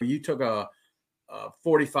 where you took a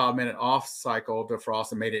 45-minute off cycle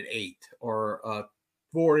defrost and made it 8, or a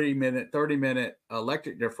 30-minute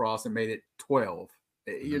electric defrost and made it 12.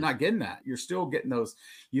 You're not getting that. You're still getting those.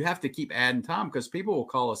 You have to keep adding time, because people will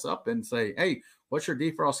call us up and say, "Hey, what's your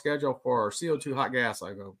defrost schedule for our CO2 hot gas?"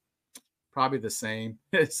 I go, probably the same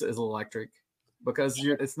as electric, because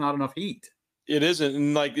it's not enough heat. It isn't.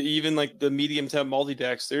 And like even like the medium temp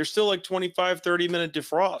multi-decks, they're still like 25-30 minute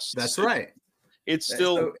defrost. That's right. It's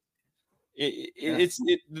still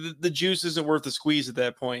the juice isn't worth the squeeze at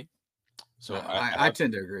that point. So I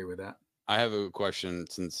tend to agree with that. I have a question,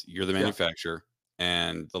 since you're the manufacturer.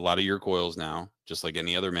 And a lot of your coils now, just like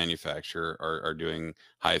any other manufacturer, are doing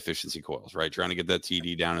high efficiency coils, right? Trying to get that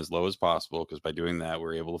TD down as low as possible, because by doing that,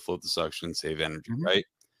 we're able to float the suction and save energy, right?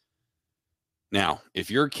 Now,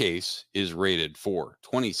 if your case is rated for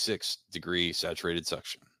 26 degree saturated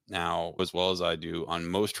suction, now, as well as I do, on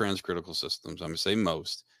most transcritical systems, I'm going to say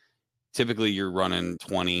most, typically you're running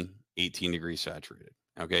 20, 18 degrees saturated.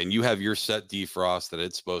 Okay. And you have your set defrost that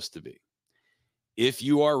it's supposed to be. If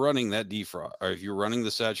you are running that defrost, or if you're running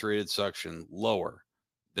the saturated suction lower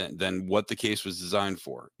than what the case was designed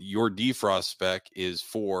for, your defrost spec is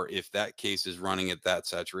for if that case is running at that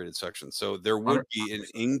saturated suction. So there would be an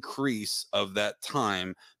increase of that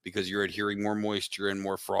time because you're adhering more moisture and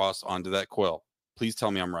more frost onto that coil. Please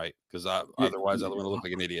tell me I'm right, because otherwise I'm going to look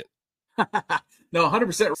like an idiot. No, 100%,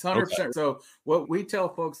 100%. Okay. So what we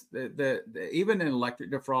tell folks that even in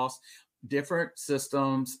electric defrost, different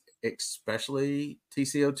systems, especially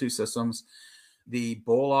TCO2 systems, the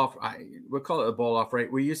boil off, we call it a boil off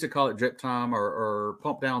rate. We used to call it drip time or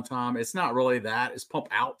pump down time. It's not really that. It's pump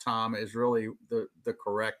out time is really the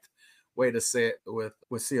correct way to say it with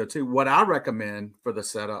CO2. What I recommend for the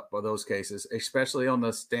setup of those cases, especially on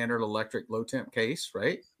the standard electric low temp case,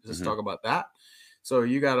 right? Let's talk about that. So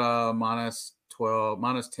you got a minus 12,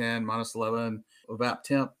 minus 10, minus 11 evap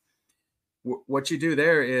temp. What you do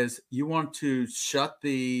there is you want to shut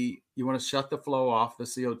the flow off the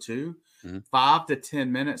CO2 5 to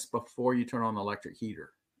 10 minutes before you turn on the electric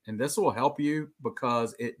heater. And this will help you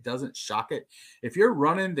because it doesn't shock it. If you're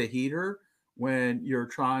running the heater when you're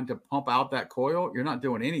trying to pump out that coil, you're not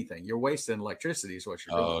doing anything. You're wasting electricity is what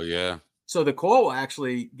you're doing. Oh, yeah. So the coil will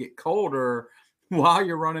actually get colder while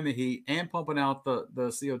you're running the heat and pumping out the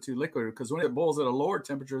CO2 liquid, because when it boils at a lower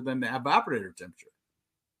temperature than the evaporator temperature.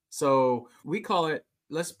 So we call it,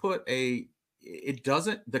 the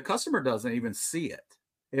customer doesn't even see it.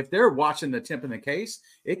 If they're watching the temp in the case,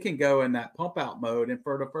 it can go in that pump out mode. And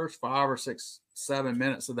for the first 5 or 6, 7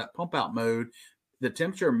 minutes of that pump out mode, the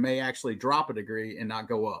temperature may actually drop a degree and not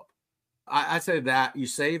go up. I say that you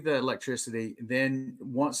save the electricity. Then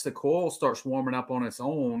once the coil starts warming up on its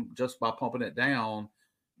own, just by pumping it down,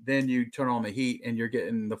 then you turn on the heat and you're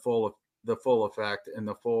getting the full effect and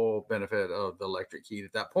the full benefit of the electric heat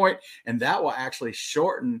at that point. And that will actually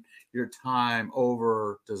shorten your time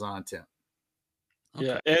over design temp. Okay.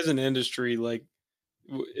 Yeah. As an industry, like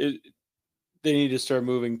they need to start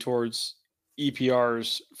moving towards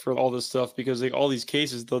EPRs for all this stuff, because all these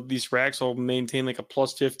cases, these racks will maintain like a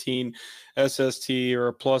plus 15 SST or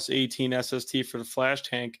a plus 18 SST for the flash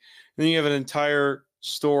tank. And then you have an entire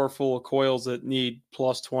store full of coils that need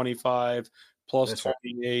plus 25, plus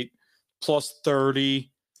 28, plus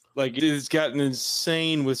 30. Like it's gotten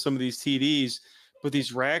insane with some of these TDs, but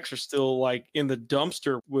these racks are still like in the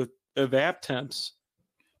dumpster with evap temps.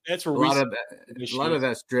 That's where a lot of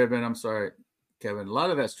that's driven. I'm sorry, Kevin. A lot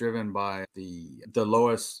of that's driven by the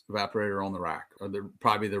lowest evaporator on the rack, or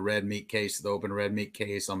probably the red meat case, the open red meat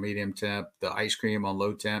case on medium temp, the ice cream on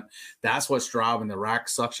low temp. That's what's driving the rack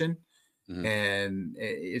suction. And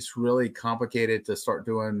it's really complicated to start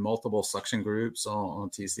doing multiple suction groups on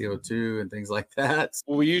TCO2 and things like that.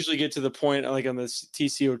 Well, we usually get to the point like on the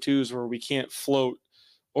TCO2s where we can't float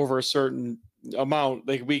over a certain amount.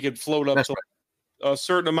 Like we could float up to a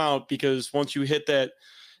certain amount, because once you hit that,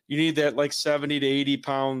 you need that like 70 to 80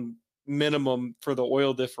 pound minimum for the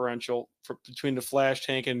oil differential between the flash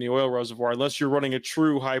tank and the oil reservoir. Unless you're running a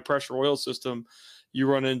true high pressure oil system, you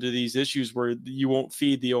run into these issues where you won't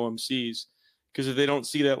feed the OMCs, because if they don't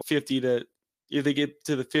see that if they get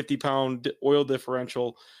to the 50 pound oil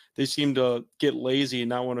differential, they seem to get lazy and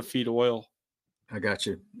not want to feed oil. I got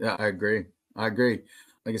you. Yeah, I agree.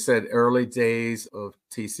 Like I said, early days of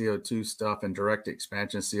TCO2 stuff and direct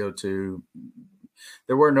expansion CO2,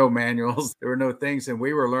 there were no manuals, there were no things. And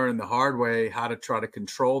we were learning the hard way how to try to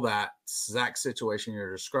control that exact situation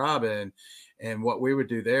you're describing. And what we would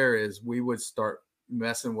do there is we would start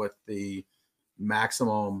messing with the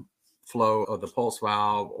maximum flow of the pulse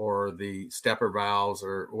valve or the stepper valves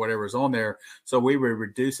or whatever's on there. So we would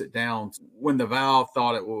reduce it down. When the valve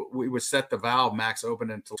thought we would set the valve max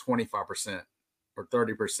open until 25% or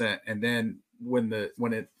 30%. And then when the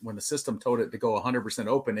system told it to go 100%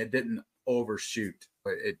 open, it didn't overshoot.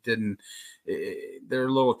 There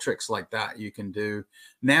are little tricks like that you can do.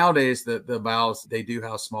 Nowadays, the valves, they do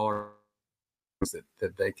have smaller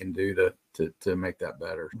that they can do to make that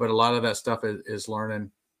better. But a lot of that stuff is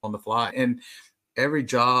learning on the fly. And every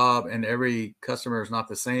job and every customer is not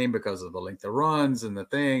the same because of the length of runs and the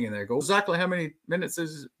thing. And they go, exactly how many minutes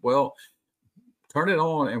is it? Well, turn it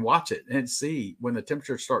on and watch it and see when the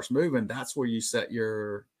temperature starts moving. That's where you'll set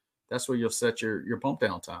your pump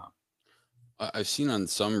down time. I've seen on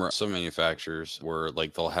some manufacturers where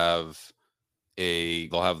like they'll have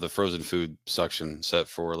the frozen food suction set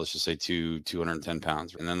for, let's just say 210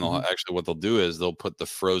 pounds. And then what they'll do is they'll put the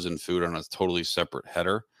frozen food on a totally separate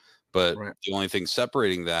header, but the only thing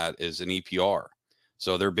separating that is an EPR.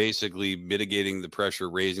 So they're basically mitigating the pressure,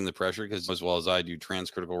 raising the pressure, because as well as I do,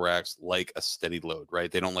 transcritical racks like a steady load, right?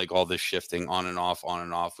 They don't like all this shifting on and off,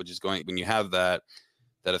 which is going, when you have that,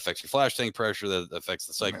 that affects your flash tank pressure, that affects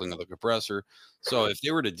the cycling of the compressor. So if they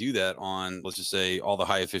were to do that on, let's just say, all the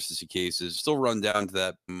high efficiency cases, still run down to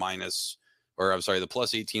that minus, or I'm sorry, the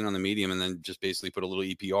plus 18 on the medium, and then just basically put a little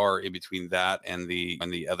EPR in between that and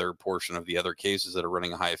the other portion of the other cases that are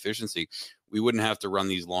running a high efficiency, we wouldn't have to run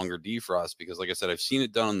these longer defrosts, because like I said, I've seen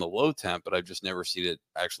it done on the low temp, but I've just never seen it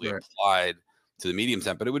actually applied to the medium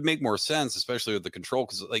temp. But it would make more sense, especially with the control,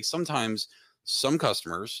 because like sometimes some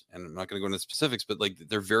customers, and I'm not going to go into specifics, but like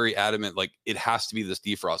they're very adamant, like it has to be this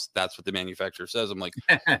defrost. That's what the manufacturer says. I'm like,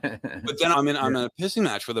 but then I'm in a pissing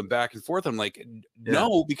match with them back and forth. I'm like,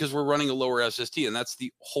 no, because we're running a lower SST. And that's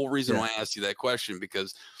the whole reason why I asked you that question,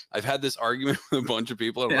 because I've had this argument with a bunch of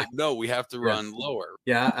people. I'm like, no, we have to run lower.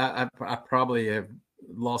 Yeah, I probably have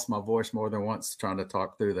lost my voice more than once trying to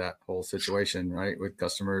talk through that whole situation, right, with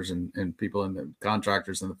customers and people in the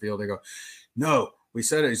contractors in the field. They go, no, we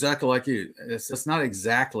said it exactly like you. It's not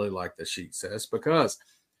exactly like the sheet says, because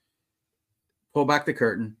pull back the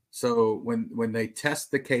curtain. So when they test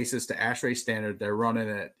the cases to ASHRAE standard, they're running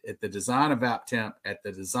it at the design evap temp, at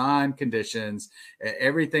the design conditions.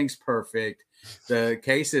 Everything's perfect. The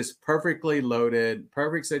case is perfectly loaded,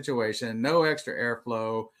 perfect situation, no extra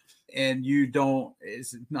airflow. And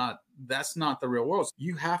that's not the real world.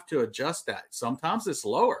 You have to adjust that. Sometimes it's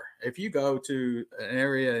lower. If you go to an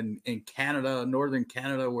area in Canada, northern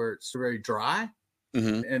Canada, where it's very dry,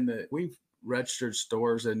 and we've registered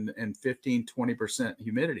stores in 15, 20%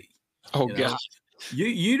 humidity. Oh, gosh.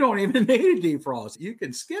 You don't even need a defrost. You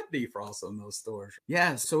can skip defrost on those stores.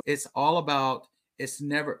 Yeah. So it's all about, it's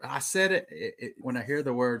never, I said it when I hear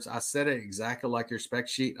the words, I said it exactly like your spec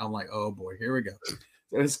sheet. I'm like, oh boy, here we go.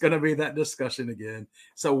 It's going to be that discussion again.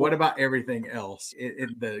 So what about everything else?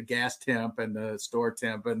 The gas temp and the store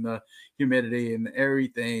temp and the humidity and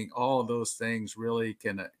everything, all of those things really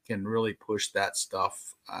can really push that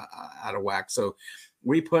stuff out of whack. So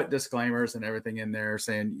we put disclaimers and everything in there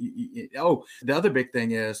saying, the other big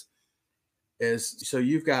thing is so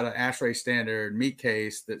you've got an ASHRAE standard meat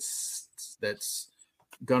case that's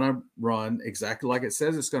going to run exactly like it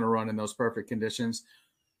says it's going to run in those perfect conditions,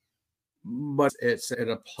 but it's at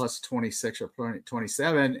a plus 26 or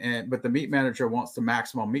 27, but the meat manager wants the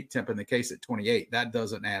maximum meat temp in the case at 28. That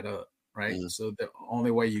doesn't add up, right? So the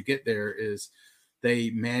only way you get there is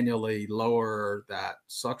they manually lower that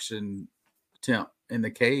suction temp in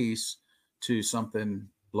the case to something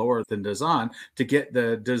lower than design to get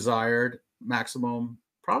the desired maximum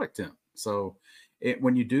product temp. So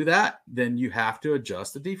when you do that, then you have to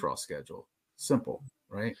adjust the defrost schedule. Simple,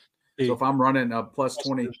 right? So if I'm running a plus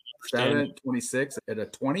 27, 26 at a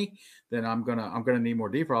 20, then I'm gonna need more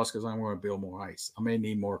defrost, because I'm going to build more ice. I may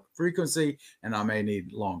need more frequency, and I may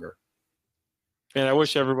need longer. And I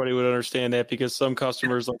wish everybody would understand that, because some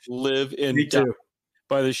customers live and die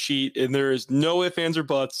by the sheet, and there is no ifs, ands, or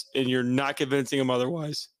buts, and you're not convincing them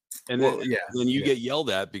otherwise. And then, you get yelled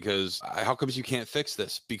at because how comes you can't fix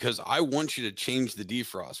this? Because I want you to change the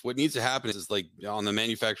defrost. What needs to happen is like on the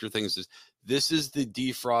manufacturer things is, this is the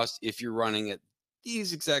defrost if you're running at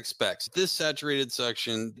these exact specs, this saturated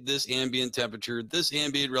suction, this ambient temperature, this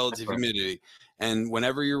ambient relative humidity. And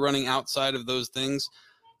whenever you're running outside of those things,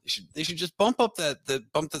 they should just bump up that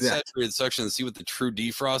saturated suction and see what the true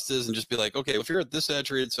defrost is, and just be like, okay, if you're at this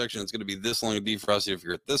saturated section, it's going to be this long of defrost. If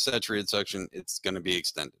you're at this saturated section, it's going to be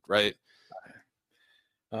extended, right?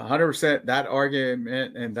 100%. That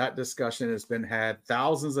argument and that discussion has been had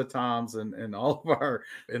thousands of times in all of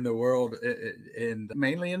in the world, and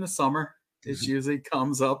mainly in the summer. It usually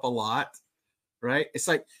comes up a lot, right? It's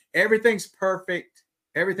like everything's perfect.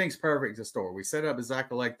 Everything's perfect to store. We set it up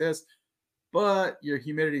exactly like this, but your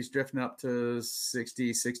humidity is drifting up to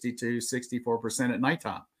 60, 62, 64% at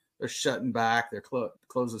nighttime. They're shutting back. They're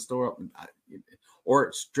close the store up, or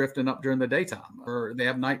it's drifting up during the daytime, or they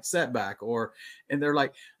have night setback, and they're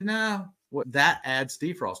like, no, that adds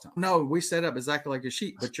defrost time. No, we set up exactly like a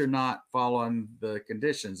sheet, but you're not following the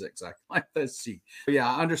conditions exactly like the sheet. But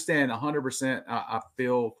yeah, I understand 100%. I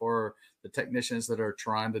feel for the technicians that are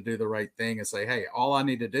trying to do the right thing and say, hey, all I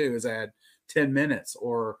need to do is add 10 minutes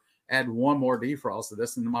or add one more defrost to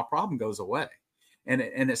this, and my problem goes away. And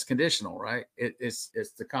it's conditional, right? It's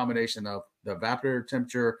the combination of the evaporator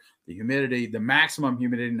temperature, the humidity, the maximum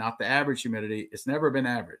humidity, not the average humidity. It's never been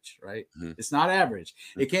average, right? It's not average.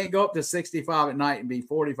 It can't go up to 65 at night and be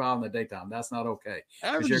 45 in the daytime. That's not okay.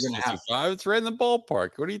 Average is 65. It's right in the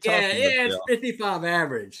ballpark. What are you talking about? Yeah, it's 55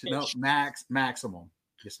 average. No, maximum.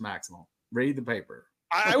 Just maximum. Read the paper.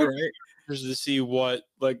 I would Right? be interested to see what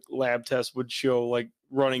like lab tests would show, like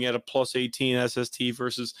running at a plus 18 SST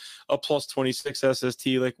versus a plus 26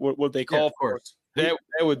 SST, like what they Yeah, call of for. course. That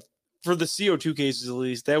would, for the CO2 cases at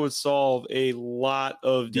least, that would solve a lot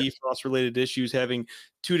of Yeah. defrost related issues, having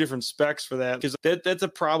two different specs for that, because that's a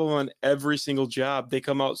problem on every single job. They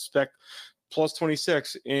come out spec plus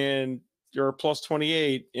 26 and you're plus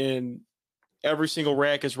 28, and every single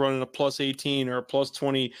rack is running a plus 18 or a plus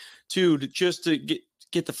 22 just to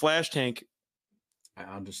get the flash tank. I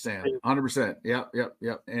understand. 100%.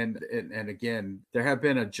 Yep. And again, there have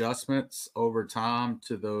been adjustments over time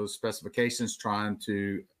to those specifications, trying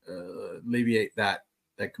to alleviate that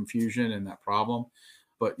confusion and that problem.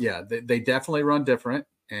 But yeah, they definitely run different,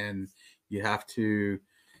 and you have to.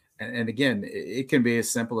 And again, it can be as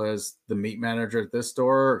simple as the meat manager at this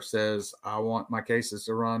store says, "I want my cases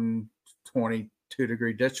to run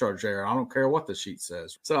 22-degree discharge air. I don't care what the sheet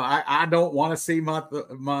says." So I don't want to see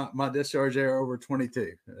my discharge air over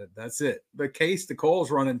 22. That's it. The case, the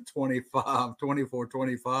coil's running 25, 24,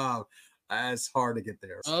 25. It's hard to get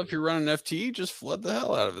there. Well, if you're running FTE, just flood the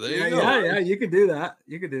hell out of it. There Yeah, you go. yeah, you can do that.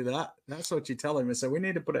 You can do that. That's what you tell him. And so we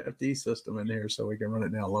need to put an FD system in here so we can run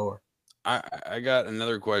it down lower. I got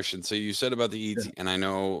another question. So you said about the ET, Yeah. and I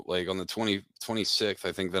know like on the 26th,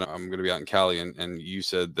 I think that I'm going to be out in Cali, and you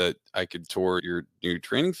said that I could tour your new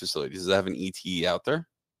training facility. Does it have an ETE out there?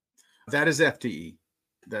 That is FTE.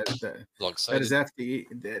 That Excited. is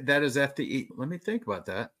FTE. That is FTE. Let me think about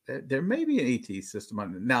that. There may be an ET system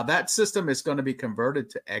on it. Now that system is going to be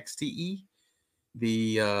converted to XTE.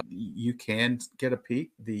 You can get a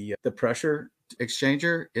peek. The pressure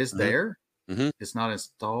exchanger is there. Mm-hmm. It's not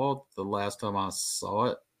installed. The last time I saw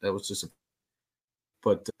it, that was just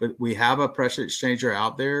but we have a pressure exchanger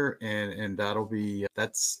out there, and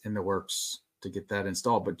that's in the works to get that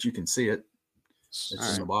installed. But you can see it. It's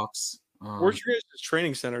in the box. Where's your guys'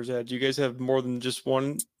 training centers at? Do you guys have more than just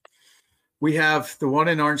one? We have the one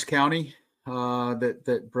in Orange County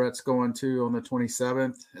that Brett's going to on the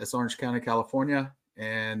 27th. That's Orange County, California,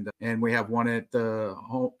 and we have one at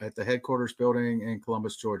the headquarters building in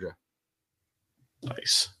Columbus, Georgia.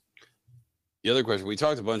 Nice. The other question, we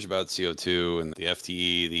talked a bunch about CO2 and the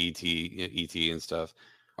FTE, the ET and stuff.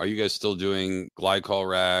 Are you guys still doing glycol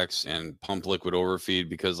racks and pump liquid overfeed?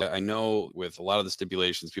 Because I know with a lot of the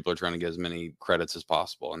stipulations, people are trying to get as many credits as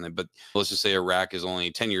possible. But let's just say a rack is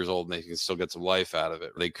only 10 years old and they can still get some life out of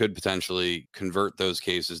it. They could potentially convert those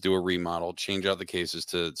cases, do a remodel, change out the cases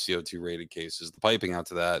to CO2 rated cases, the piping out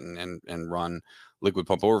to that, and run liquid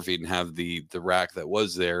pump overfeed and have the rack that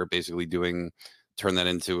was there basically turn that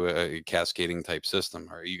into a cascading type system.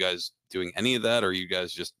 Are you guys doing any of that, or are you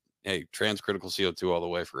guys just, hey, transcritical CO2 all the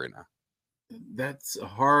way for right now? It's a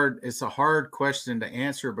hard question to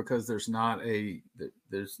answer because there's let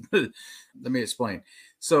me explain.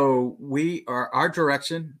 So our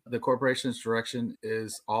direction, the corporation's direction,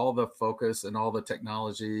 is all the focus and all the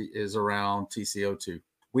technology is around TCO2.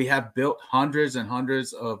 We have built hundreds and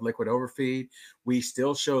hundreds of liquid overfeed. We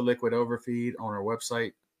still show liquid overfeed on our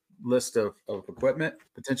website list of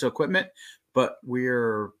potential equipment, but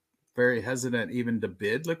we're very hesitant even to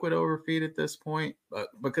bid liquid overfeed at this point,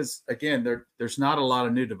 because again, there's not a lot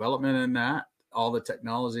of new development in that. All the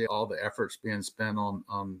technology, all the efforts being spent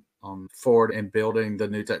on forward and building the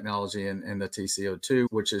new technology and the TCO2,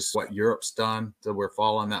 which is what Europe's done. So we're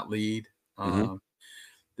following that lead.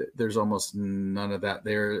 There's almost none of that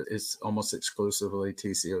there. It's almost exclusively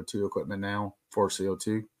TCO2 equipment now for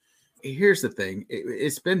CO2. Here's the thing.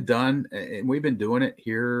 It's been done, and we've been doing it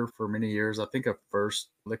here for many years. I think a first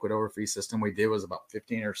liquid overfeed system we did was about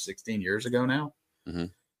 15 or 16 years ago now. Mm-hmm.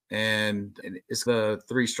 And it's the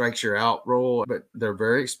 3 strikes you're out rule, but they're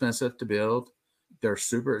very expensive to build. They're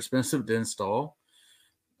super expensive to install.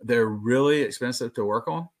 They're really expensive to work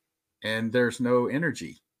on, and there's no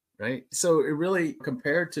energy, right? So it really,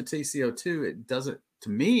 compared to TCO2, it doesn't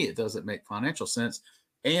make financial sense.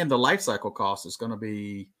 And the life cycle cost is going to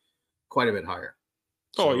be quite a bit higher.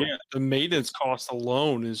 Oh, yeah. The maintenance cost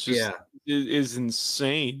alone is just is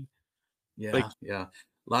insane. Yeah. A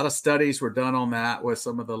lot of studies were done on that with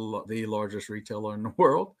some of the largest retailer in the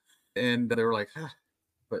world. And they were like,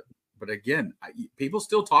 but again, people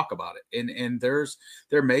still talk about it. And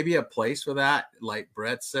there may be a place for that, like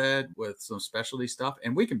Brett said, with some specialty stuff,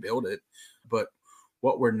 and we can build it. But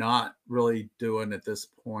what we're not really doing at this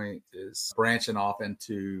point is branching off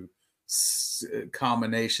into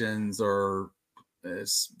combinations or,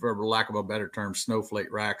 for lack of a better term,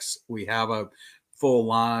 snowflake racks. We have a full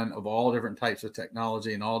line of all different types of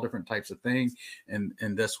technology and all different types of things, and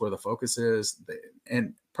that's where the focus is.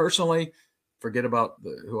 And personally, forget about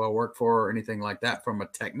who I work for or anything like that. From a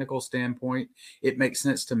technical standpoint, it makes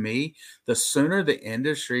sense to me. The sooner the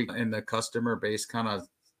industry and the customer base kind of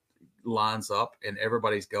lines up and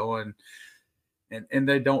everybody's going, and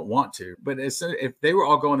they don't want to, but if they were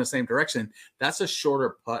all going the same direction, that's a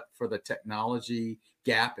shorter putt for the technology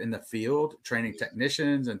gap in the field, training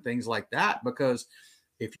technicians and things like that. Because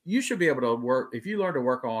if you should be able to work, if you learn to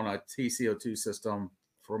work on a TCO2 system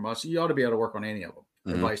from us, you ought to be able to work on any of them,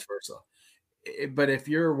 and vice versa. But if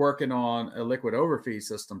you're working on a liquid overfeed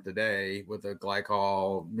system today with a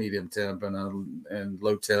glycol, medium temp, and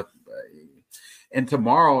low temp, and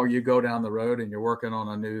tomorrow you go down the road and you're working on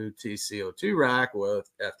a new TCO2 rack with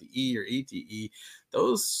FDE or ETE,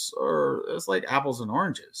 it's like apples and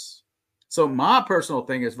oranges. So my personal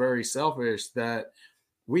thing is very selfish that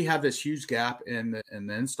we have this huge gap in the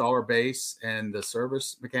installer base and the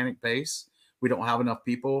service mechanic base. We don't have enough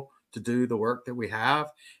people to do the work that we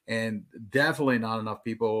have, and definitely not enough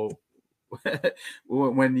people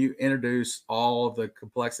when you introduce all of the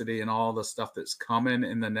complexity and all the stuff that's coming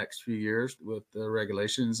in the next few years with the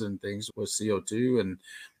regulations and things with CO2 and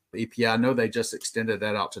EPA. I know they just extended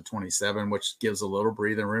that out to 27, which gives a little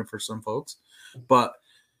breathing room for some folks. But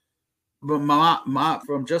my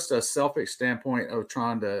from just a selfish standpoint of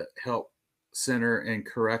trying to help center and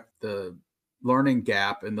correct the learning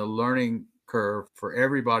gap and the learning curve for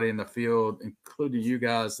everybody in the field, including you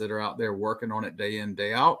guys that are out there working on it day in,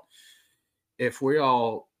 day out. If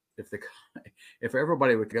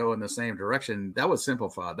everybody would go in the same direction, that would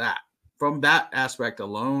simplify that. From that aspect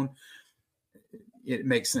alone, it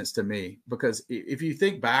makes sense to me, because if you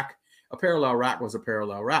think back, a parallel rack was a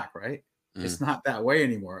parallel rack, right? It's not that way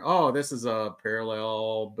anymore. Oh, this is a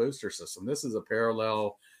parallel booster system. This is a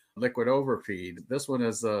parallel liquid overfeed. This one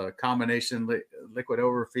is a combination liquid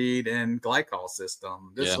overfeed and glycol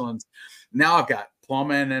system. This one's, now I've got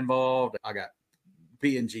plumbing involved. I got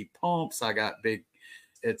B&G pumps. I got it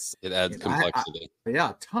adds complexity.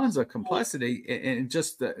 Tons of complexity, and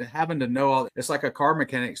just having to know all. It's like a car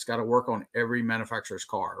mechanic's got to work on every manufacturer's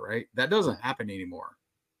car, right? That doesn't happen anymore.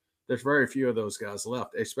 There's very few of those guys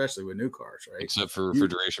left, especially with new cars, right? Except for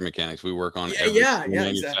refrigeration mechanics. We work on every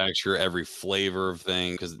manufacturer, every flavor of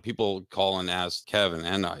thing, because people call and ask Kevin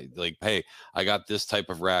and I, like, hey, I got this type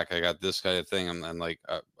of rack. I got this kind of thing. I'm like,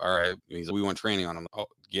 all right. He's like, we want training on them. Oh,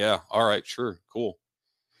 yeah. All right. Sure. Cool.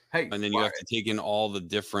 Hey, and then you have to take in all the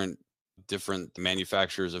different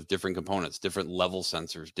manufacturers of different components, different level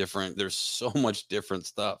sensors, there's so much different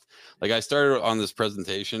stuff. Like, I started on this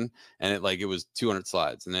presentation and it was 200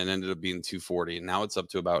 slides, and then it ended up being 240, and now it's up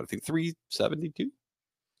to about, I think, 372.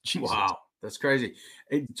 Jesus. Wow, that's crazy.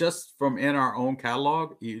 Just from in our own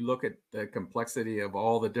catalog, you look at the complexity of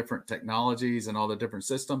all the different technologies and all the different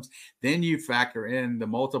systems, then you factor in the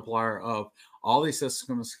multiplier of all these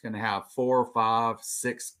systems can have 4, 5,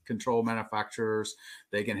 6 control manufacturers.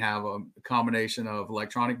 They can have a combination of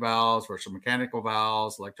electronic valves versus mechanical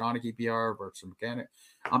valves, electronic EPR versus mechanic.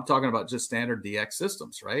 I'm talking about just standard DX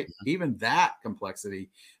systems, right? Even that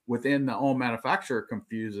complexity within the own manufacturer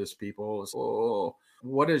confuses people. Oh,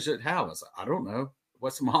 what does it have? I don't know.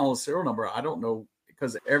 What's the model and serial number? I don't know,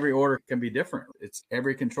 because every order can be different. It's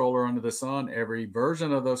every controller under the sun, every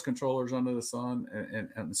version of those controllers under the sun,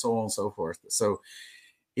 and so on and so forth. So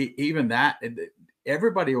even that,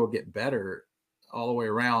 everybody will get better all the way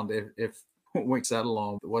around if we settle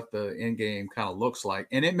on what the end game kind of looks like.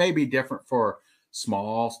 And it may be different for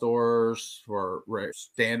small stores, for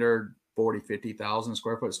standard 40, 50,000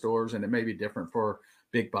 square foot stores, and it may be different for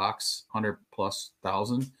big box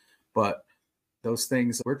 100,000+. But those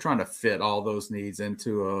things, we're trying to fit all those needs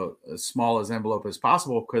into as small as envelope as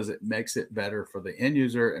possible, because it makes it better for the end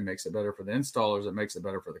user. It makes it better for the installers. It makes it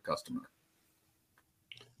better for the customer.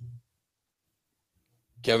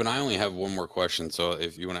 Kevin, I only have one more question. So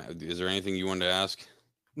if you want to, is there anything you wanted to ask?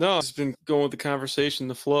 No, it's been going with the conversation,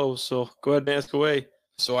 the flow. So go ahead and ask away.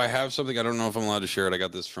 So I have something. I don't know if I'm allowed to share it. I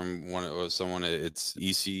got this from someone. It's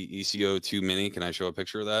ECO2 Mini. Can I show a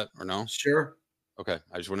picture of that or no? Sure. Okay.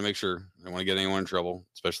 I just want to make sure. I don't want to get anyone in trouble,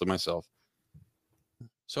 especially myself.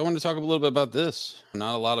 So I want to talk a little bit about this.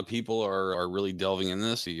 Not a lot of people are really delving in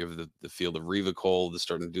this. You have the field of Revacol that's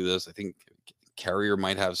starting to do this. I think Carrier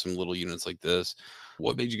might have some little units like this.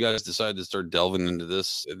 What made you guys decide to start delving into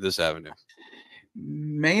this avenue?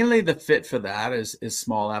 Mainly the fit for that is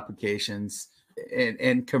small applications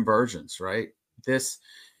and conversions, right?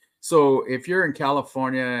 So if you're in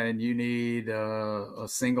California and you need a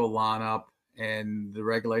single lineup, and the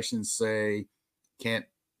regulations say it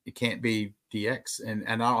can't be DX, and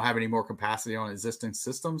I don't have any more capacity on existing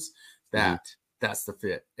systems, that that's the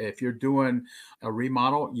fit. If you're doing a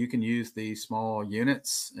remodel, you can use these small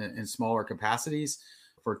units and smaller capacities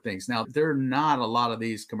for things. Now, there are not a lot of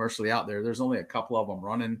these commercially out there. There's only a couple of them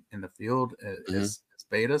running in the field as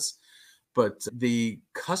betas, but the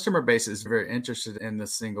customer base is very interested in the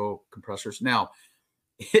single compressors. Now,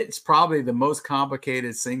 it's probably the most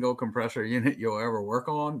complicated single compressor unit you'll ever work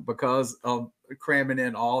on because of cramming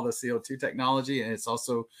in all the CO2 technology. And it's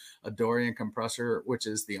also a Dorian compressor, which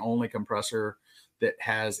is the only compressor that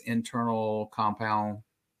has internal compound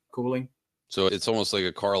cooling. So it's almost like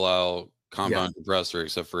a Carlisle compound compressor,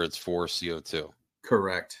 except for it's for CO2.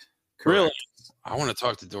 Correct. Really? I want to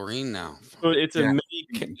talk to Doreen now. So it's a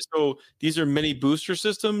mini. So these are mini booster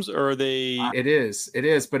systems, or are they? It is,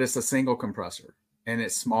 but it's a single compressor. And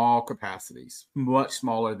it's small capacities, much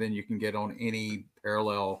smaller than you can get on any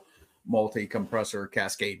parallel multi-compressor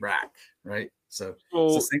cascade rack, right? So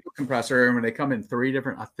it's a single compressor, and when they come in 3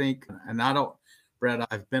 different, I think, and I don't, Brad,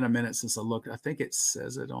 I've been a minute since I looked. I think it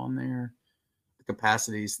says it on there. The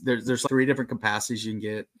capacities, there's 3 different capacities you can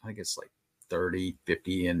get. I think it's like 30,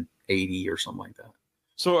 50, and 80 or something like that.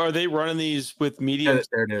 So are they running these with medium?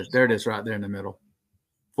 There it is. There it is right there in the middle.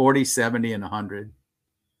 40, 70, and 100.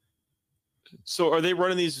 So are they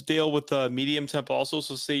running these, Dale, with medium temp also?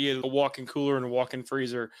 So say you have a walk-in cooler and a walk-in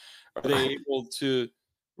freezer. Are they able to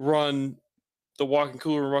run the walk-in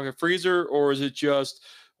cooler and walk-in freezer, or is it just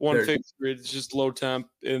one fixed grid? It's just low temp.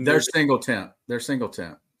 And they're single temp. They're single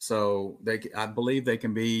temp. So I believe they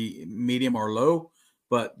can be medium or low,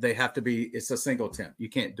 but they have to be. It's a single temp. You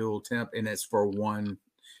can't dual temp, and it's for one.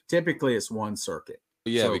 Typically, it's one circuit.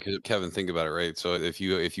 Yeah, because Kevin, think about it, right? So if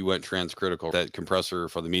you went transcritical, that compressor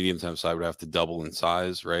for the medium temp side would have to double in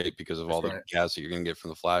size, right? Because of all the gas that you're going to get from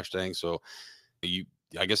the flash tank. So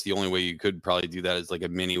I guess the only way you could probably do that is like a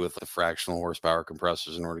mini with a fractional horsepower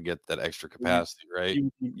compressors in order to get that extra capacity, right?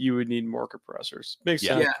 You would need more compressors. Makes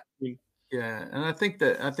sense. Yeah, and I think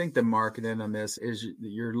the marketing on this is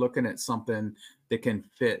you're looking at something that can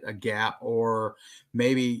fit a gap, or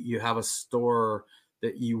maybe you have a store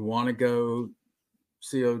that you want to go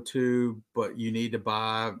CO2, but you need to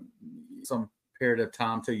buy some period of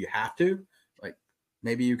time till you have to. Like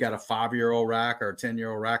maybe you got a 5-year-old rack or a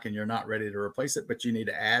 10-year-old rack and you're not ready to replace it, but you need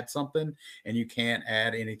to add something and you can't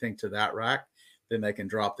add anything to that rack. Then they can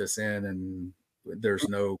drop this in, and there's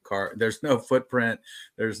no footprint.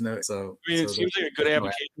 There's no, so I mean, it seems like a good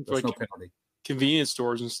application for like convenience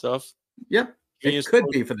stores and stuff. Yep. It could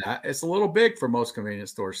be for that. It's a little big for most convenience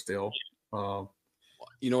stores still.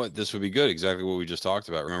 You know what? This would be good. Exactly what we just talked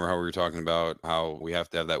about. Remember how we were talking about how we have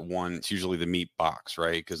to have that one, it's usually the meat box,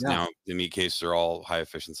 right? Because now the meat cases are all high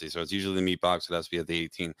efficiency. So it's usually the meat box. It has to be at the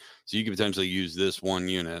 18. So you could potentially use this one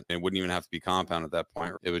unit. It wouldn't even have to be compound at that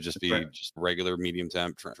point. It would just be just regular medium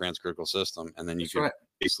temp transcritical system. And then you could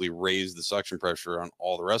basically raise the suction pressure on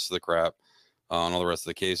all the rest of the crap, on all the rest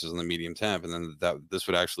of the cases in the medium temp. And then this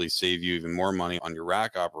would actually save you even more money on your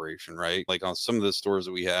rack operation, right? Like on some of the stores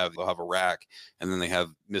that we have, they'll have a rack and then they have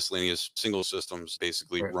miscellaneous single systems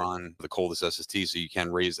basically run the coldest SST, so you can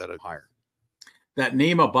raise that higher. That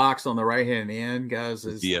NEMA box on the right hand end, guys,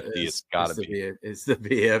 is VFD. It's got to be. It's the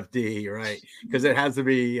VFD, right? Because it has to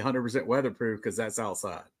be 100% weatherproof because that's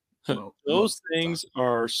outside. Those things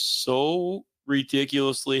are so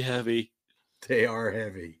ridiculously heavy. They are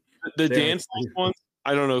heavy. The Danfoss ones,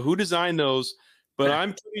 I don't know who designed those, but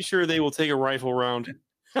I'm pretty sure they will take a rifle round.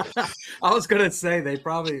 I was going to say they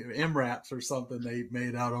probably MRAPs or something they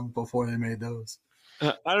made out of them before they made those.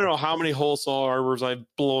 I don't know how many whole saw arbors I've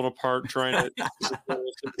blown apart trying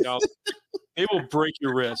to. They will break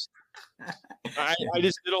your wrist. I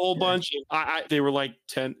just did a whole bunch. They were like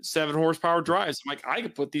 7 horsepower drives. I'm like, I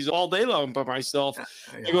could put these all day long by myself.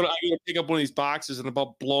 I go to pick up one of these boxes and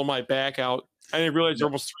about blow my back out. I didn't realize they're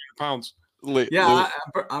almost 300 pounds. Yeah,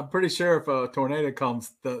 I'm pretty sure if a tornado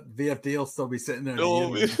comes, the VFD will still be sitting there.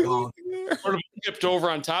 Or tipped over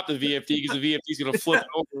on top of the VFD because the VFD is going to flip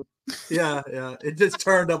over. Yeah. It just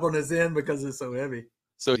turned up on his end because it's so heavy.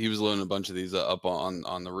 So he was loading a bunch of these up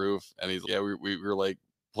on the roof, and he's we were like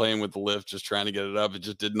playing with the lift, just trying to get it up. It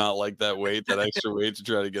just did not like that weight, that extra weight to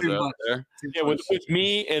try to get it up there. Yeah, with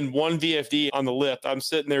me and one VFD on the lift, I'm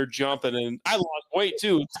sitting there jumping, and I lost weight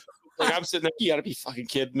too. Like I'm sitting there, you gotta be fucking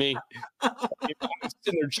kidding me. I'm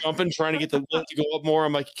sitting there jumping, trying to get the lift to go up more.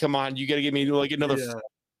 I'm like, come on, you gotta give me like another.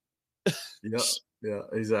 Yeah,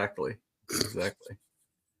 exactly.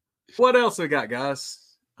 What else we got, guys?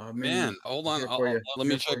 Man, hold on. Let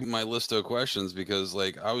me check my list of questions because,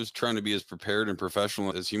 like, I was trying to be as prepared and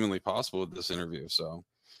professional as humanly possible with this interview. So,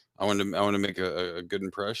 I want to make a good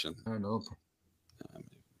impression. I know.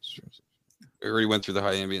 We already went through the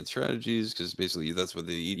high ambient strategies because basically that's what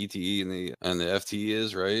the ETE and the FTE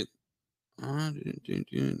is, right?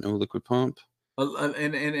 No liquid pump.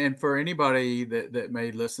 And for anybody that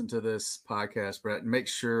may listen to this podcast, Brett, make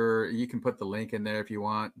sure you can put the link in there if you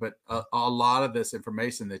want. But a lot of this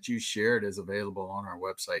information that you shared is available on our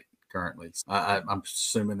website currently. I'm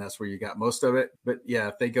assuming that's where you got most of it. But yeah,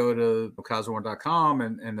 if they go to Kysor.com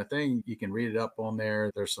and the thing, you can read it up on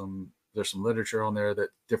there. There's some literature on there, that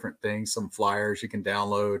different things, some flyers you can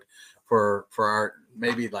download for our,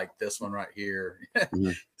 maybe like this one right here.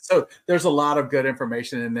 Mm-hmm. So there's a lot of good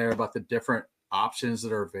information in there about the different options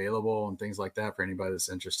that are available and things like that for anybody that's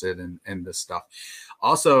interested in this stuff.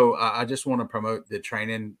 Also, I just want to promote the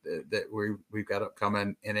training that we've got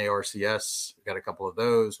upcoming. NARCS, we've got a couple of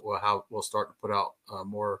those. We'll start to put out a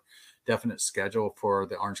more definite schedule for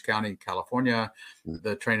the Orange County, California,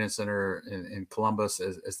 the training center in Columbus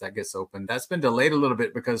as that gets open. That's been delayed a little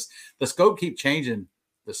bit because the scope keeps changing.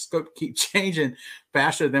 The scope keeps changing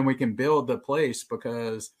faster than we can build the place,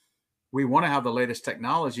 because we want to have the latest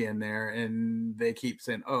technology in there, and they keep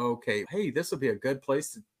saying, oh, okay, hey, this will be a good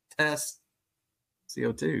place to test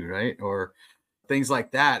CO2, right? Or things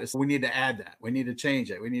like that. So we need to add that. We need to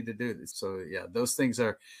change it. We need to do this. So yeah, those things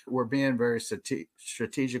we're being very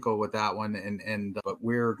strategical with that one. But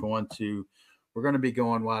we're going to be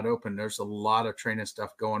going wide open. There's a lot of training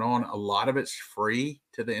stuff going on. A lot of it's free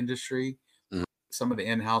to the industry. Mm-hmm. Some of the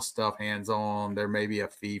in-house stuff, hands-on, there may be a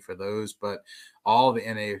fee for those, but all the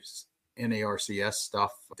NARCS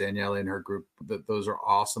stuff, Danielle and her group, those are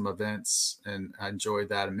awesome events, and I enjoyed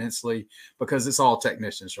that immensely because it's all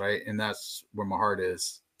technicians, right? And that's where my heart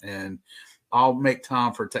is. And I'll make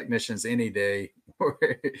time for technicians any day.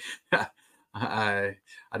 I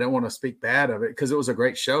don't want to speak bad of it because it was a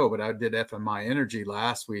great show, but I did FMI Energy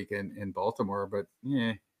last week in Baltimore. But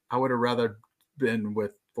yeah, I would have rather been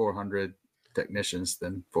with 400 technicians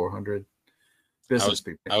than 400 business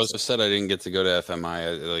people. I was upset I didn't get to go to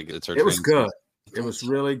FMI. It was good. It was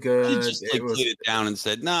really good. You just played it down and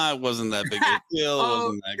said, "Nah, it wasn't that big a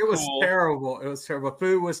deal. It was terrible. It was terrible.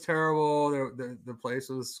 Food was terrible. The place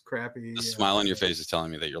was crappy. The smile on your face is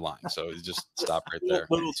telling me that you're lying. So just stop right there.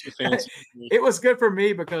 A little too fancy. It was good for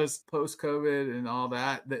me because post-COVID and all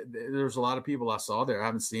that, there's a lot of people I saw there I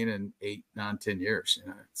haven't seen in 8, 9, 10 years.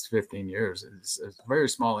 It's 15 years. It's a very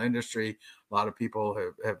small industry. A lot of people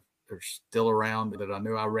are still around that I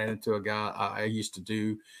knew. I ran into a guy I used to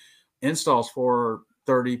do installs for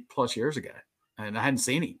 30 plus years ago, and I hadn't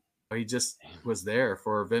seen him. He just was there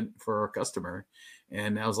for an event for a customer,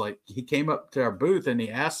 and I was like, he came up to our booth and he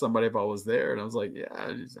asked somebody if I was there, and I was like,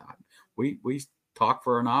 yeah. We talked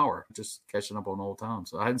for an hour just catching up on old times.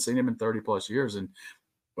 So I hadn't seen him in 30 plus years, and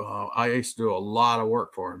I used to do a lot of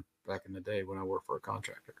work for him back in the day when I worked for a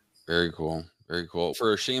contractor. Very cool. Very cool.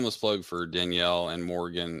 For a shameless plug for Danielle and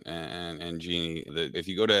Morgan and Jeannie, if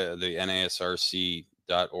you go to the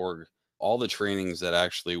NASRC.org, all the trainings that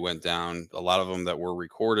actually went down, a lot of them that were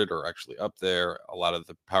recorded are actually up there. A lot of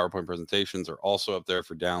the PowerPoint presentations are also up there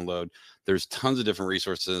for download. There's tons of different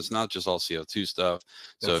resources. It's not just all CO2 stuff.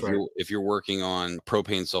 So if you're working on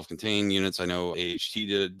propane self-contained units, I know AHT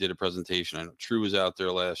did a presentation. I know True was out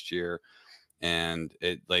there last year, and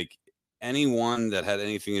anyone that had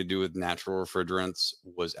anything to do with natural refrigerants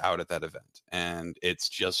was out at that event, and it's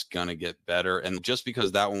just going to get better. And just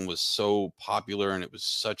because that one was so popular and it was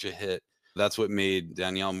such a hit, that's what made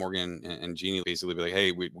Danielle, Morgan, and Jeannie basically be like,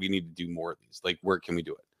 hey, we need to do more of these. Like, where can we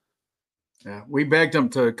do it? Yeah, we begged them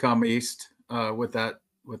to come east with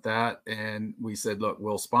that. And we said, look,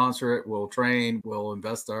 we'll sponsor it. We'll train, we'll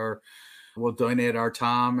we'll donate our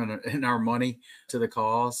time and our money to the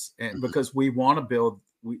cause. And because we want to build,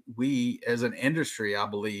 we as an industry, I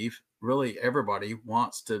believe, really everybody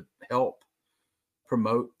wants to help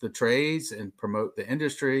promote the trades and promote the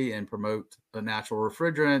industry and promote the natural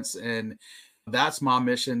refrigerants. And that's my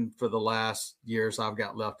mission for the last years I've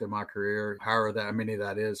got left in my career. However that many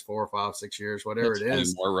that is, 4 or 5, 6 years, whatever it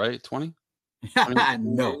is. More, right? 20?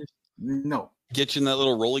 No. Get you in that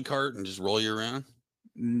little rolly cart and just roll you around.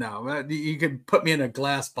 No, you can put me in a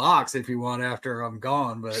glass box if you want after I'm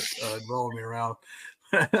gone, but roll me around.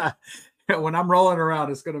 When I'm rolling around,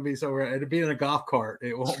 it's going to be it'll be in a golf cart.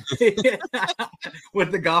 It won't be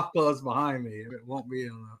with the golf clubs behind me. It won't be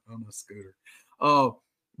on a scooter.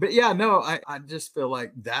 But yeah, no, I just feel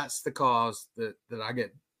like that's the cause that I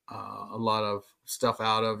get a lot of stuff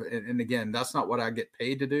out of. And again, that's not what I get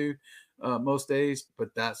paid to do most days,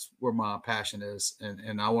 but that's where my passion is.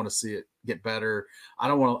 And I want to see it get better.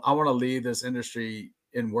 I want to leave this industry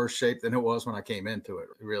in worse shape than it was when I came into it.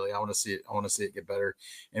 Really, I want to see it get better,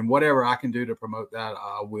 and whatever I can do to promote that,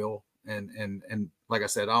 I will. And like I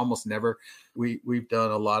said, I almost never, we've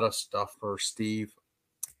done a lot of stuff for Steve.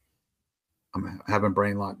 I'm having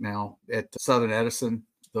brain lock now at Southern Edison.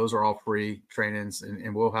 Those are all free trainings,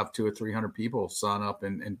 and we'll have 200 or 300 people sign up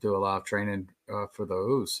and do a live training for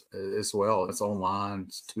those as well. It's online.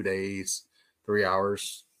 It's 2 days, 3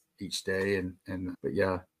 hours each day. But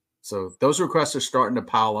yeah, so those requests are starting to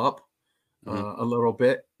pile up a little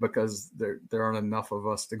bit because there aren't enough of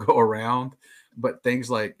us to go around. But things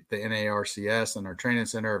like the NARCS and our training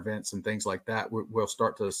center events and things like that, we'll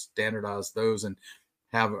start to standardize those and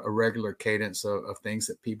have a regular cadence of things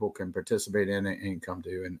that people can participate in and come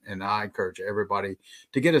to. And I encourage everybody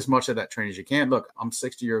to get as much of that training as you can. Look, I'm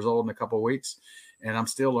 60 years old in a couple of weeks, and I'm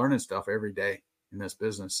still learning stuff every day in this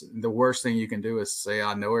business. The worst thing you can do is say,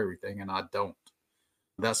 I know everything, and I don't.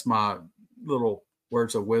 That's my little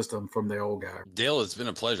words of wisdom from the old guy. Dale, it's been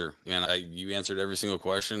a pleasure. Man, you answered every single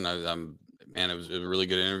question. Man, it was a really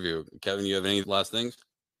good interview. Kevin, you have any last things?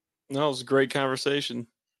 No, it was a great conversation.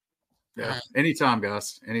 Yeah. Anytime,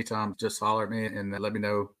 guys. Anytime. Just holler at me and let me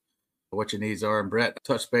know what your needs are. And Brett,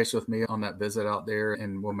 touch base with me on that visit out there,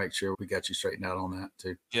 and we'll make sure we got you straightened out on that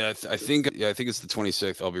too. Yeah, I think it's the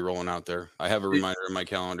 26th. I'll be rolling out there. I have a reminder in my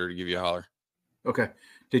calendar to give you a holler. Okay.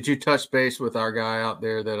 Did you touch base with our guy out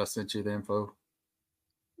there that I sent you the info?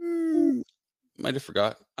 Might have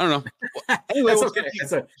forgot. I don't know. Anyway,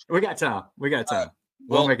 that's okay. We got time.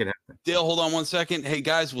 We'll make it happen. Dale, hold on one second. Hey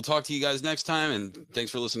guys, we'll talk to you guys next time, and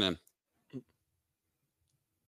thanks for listening.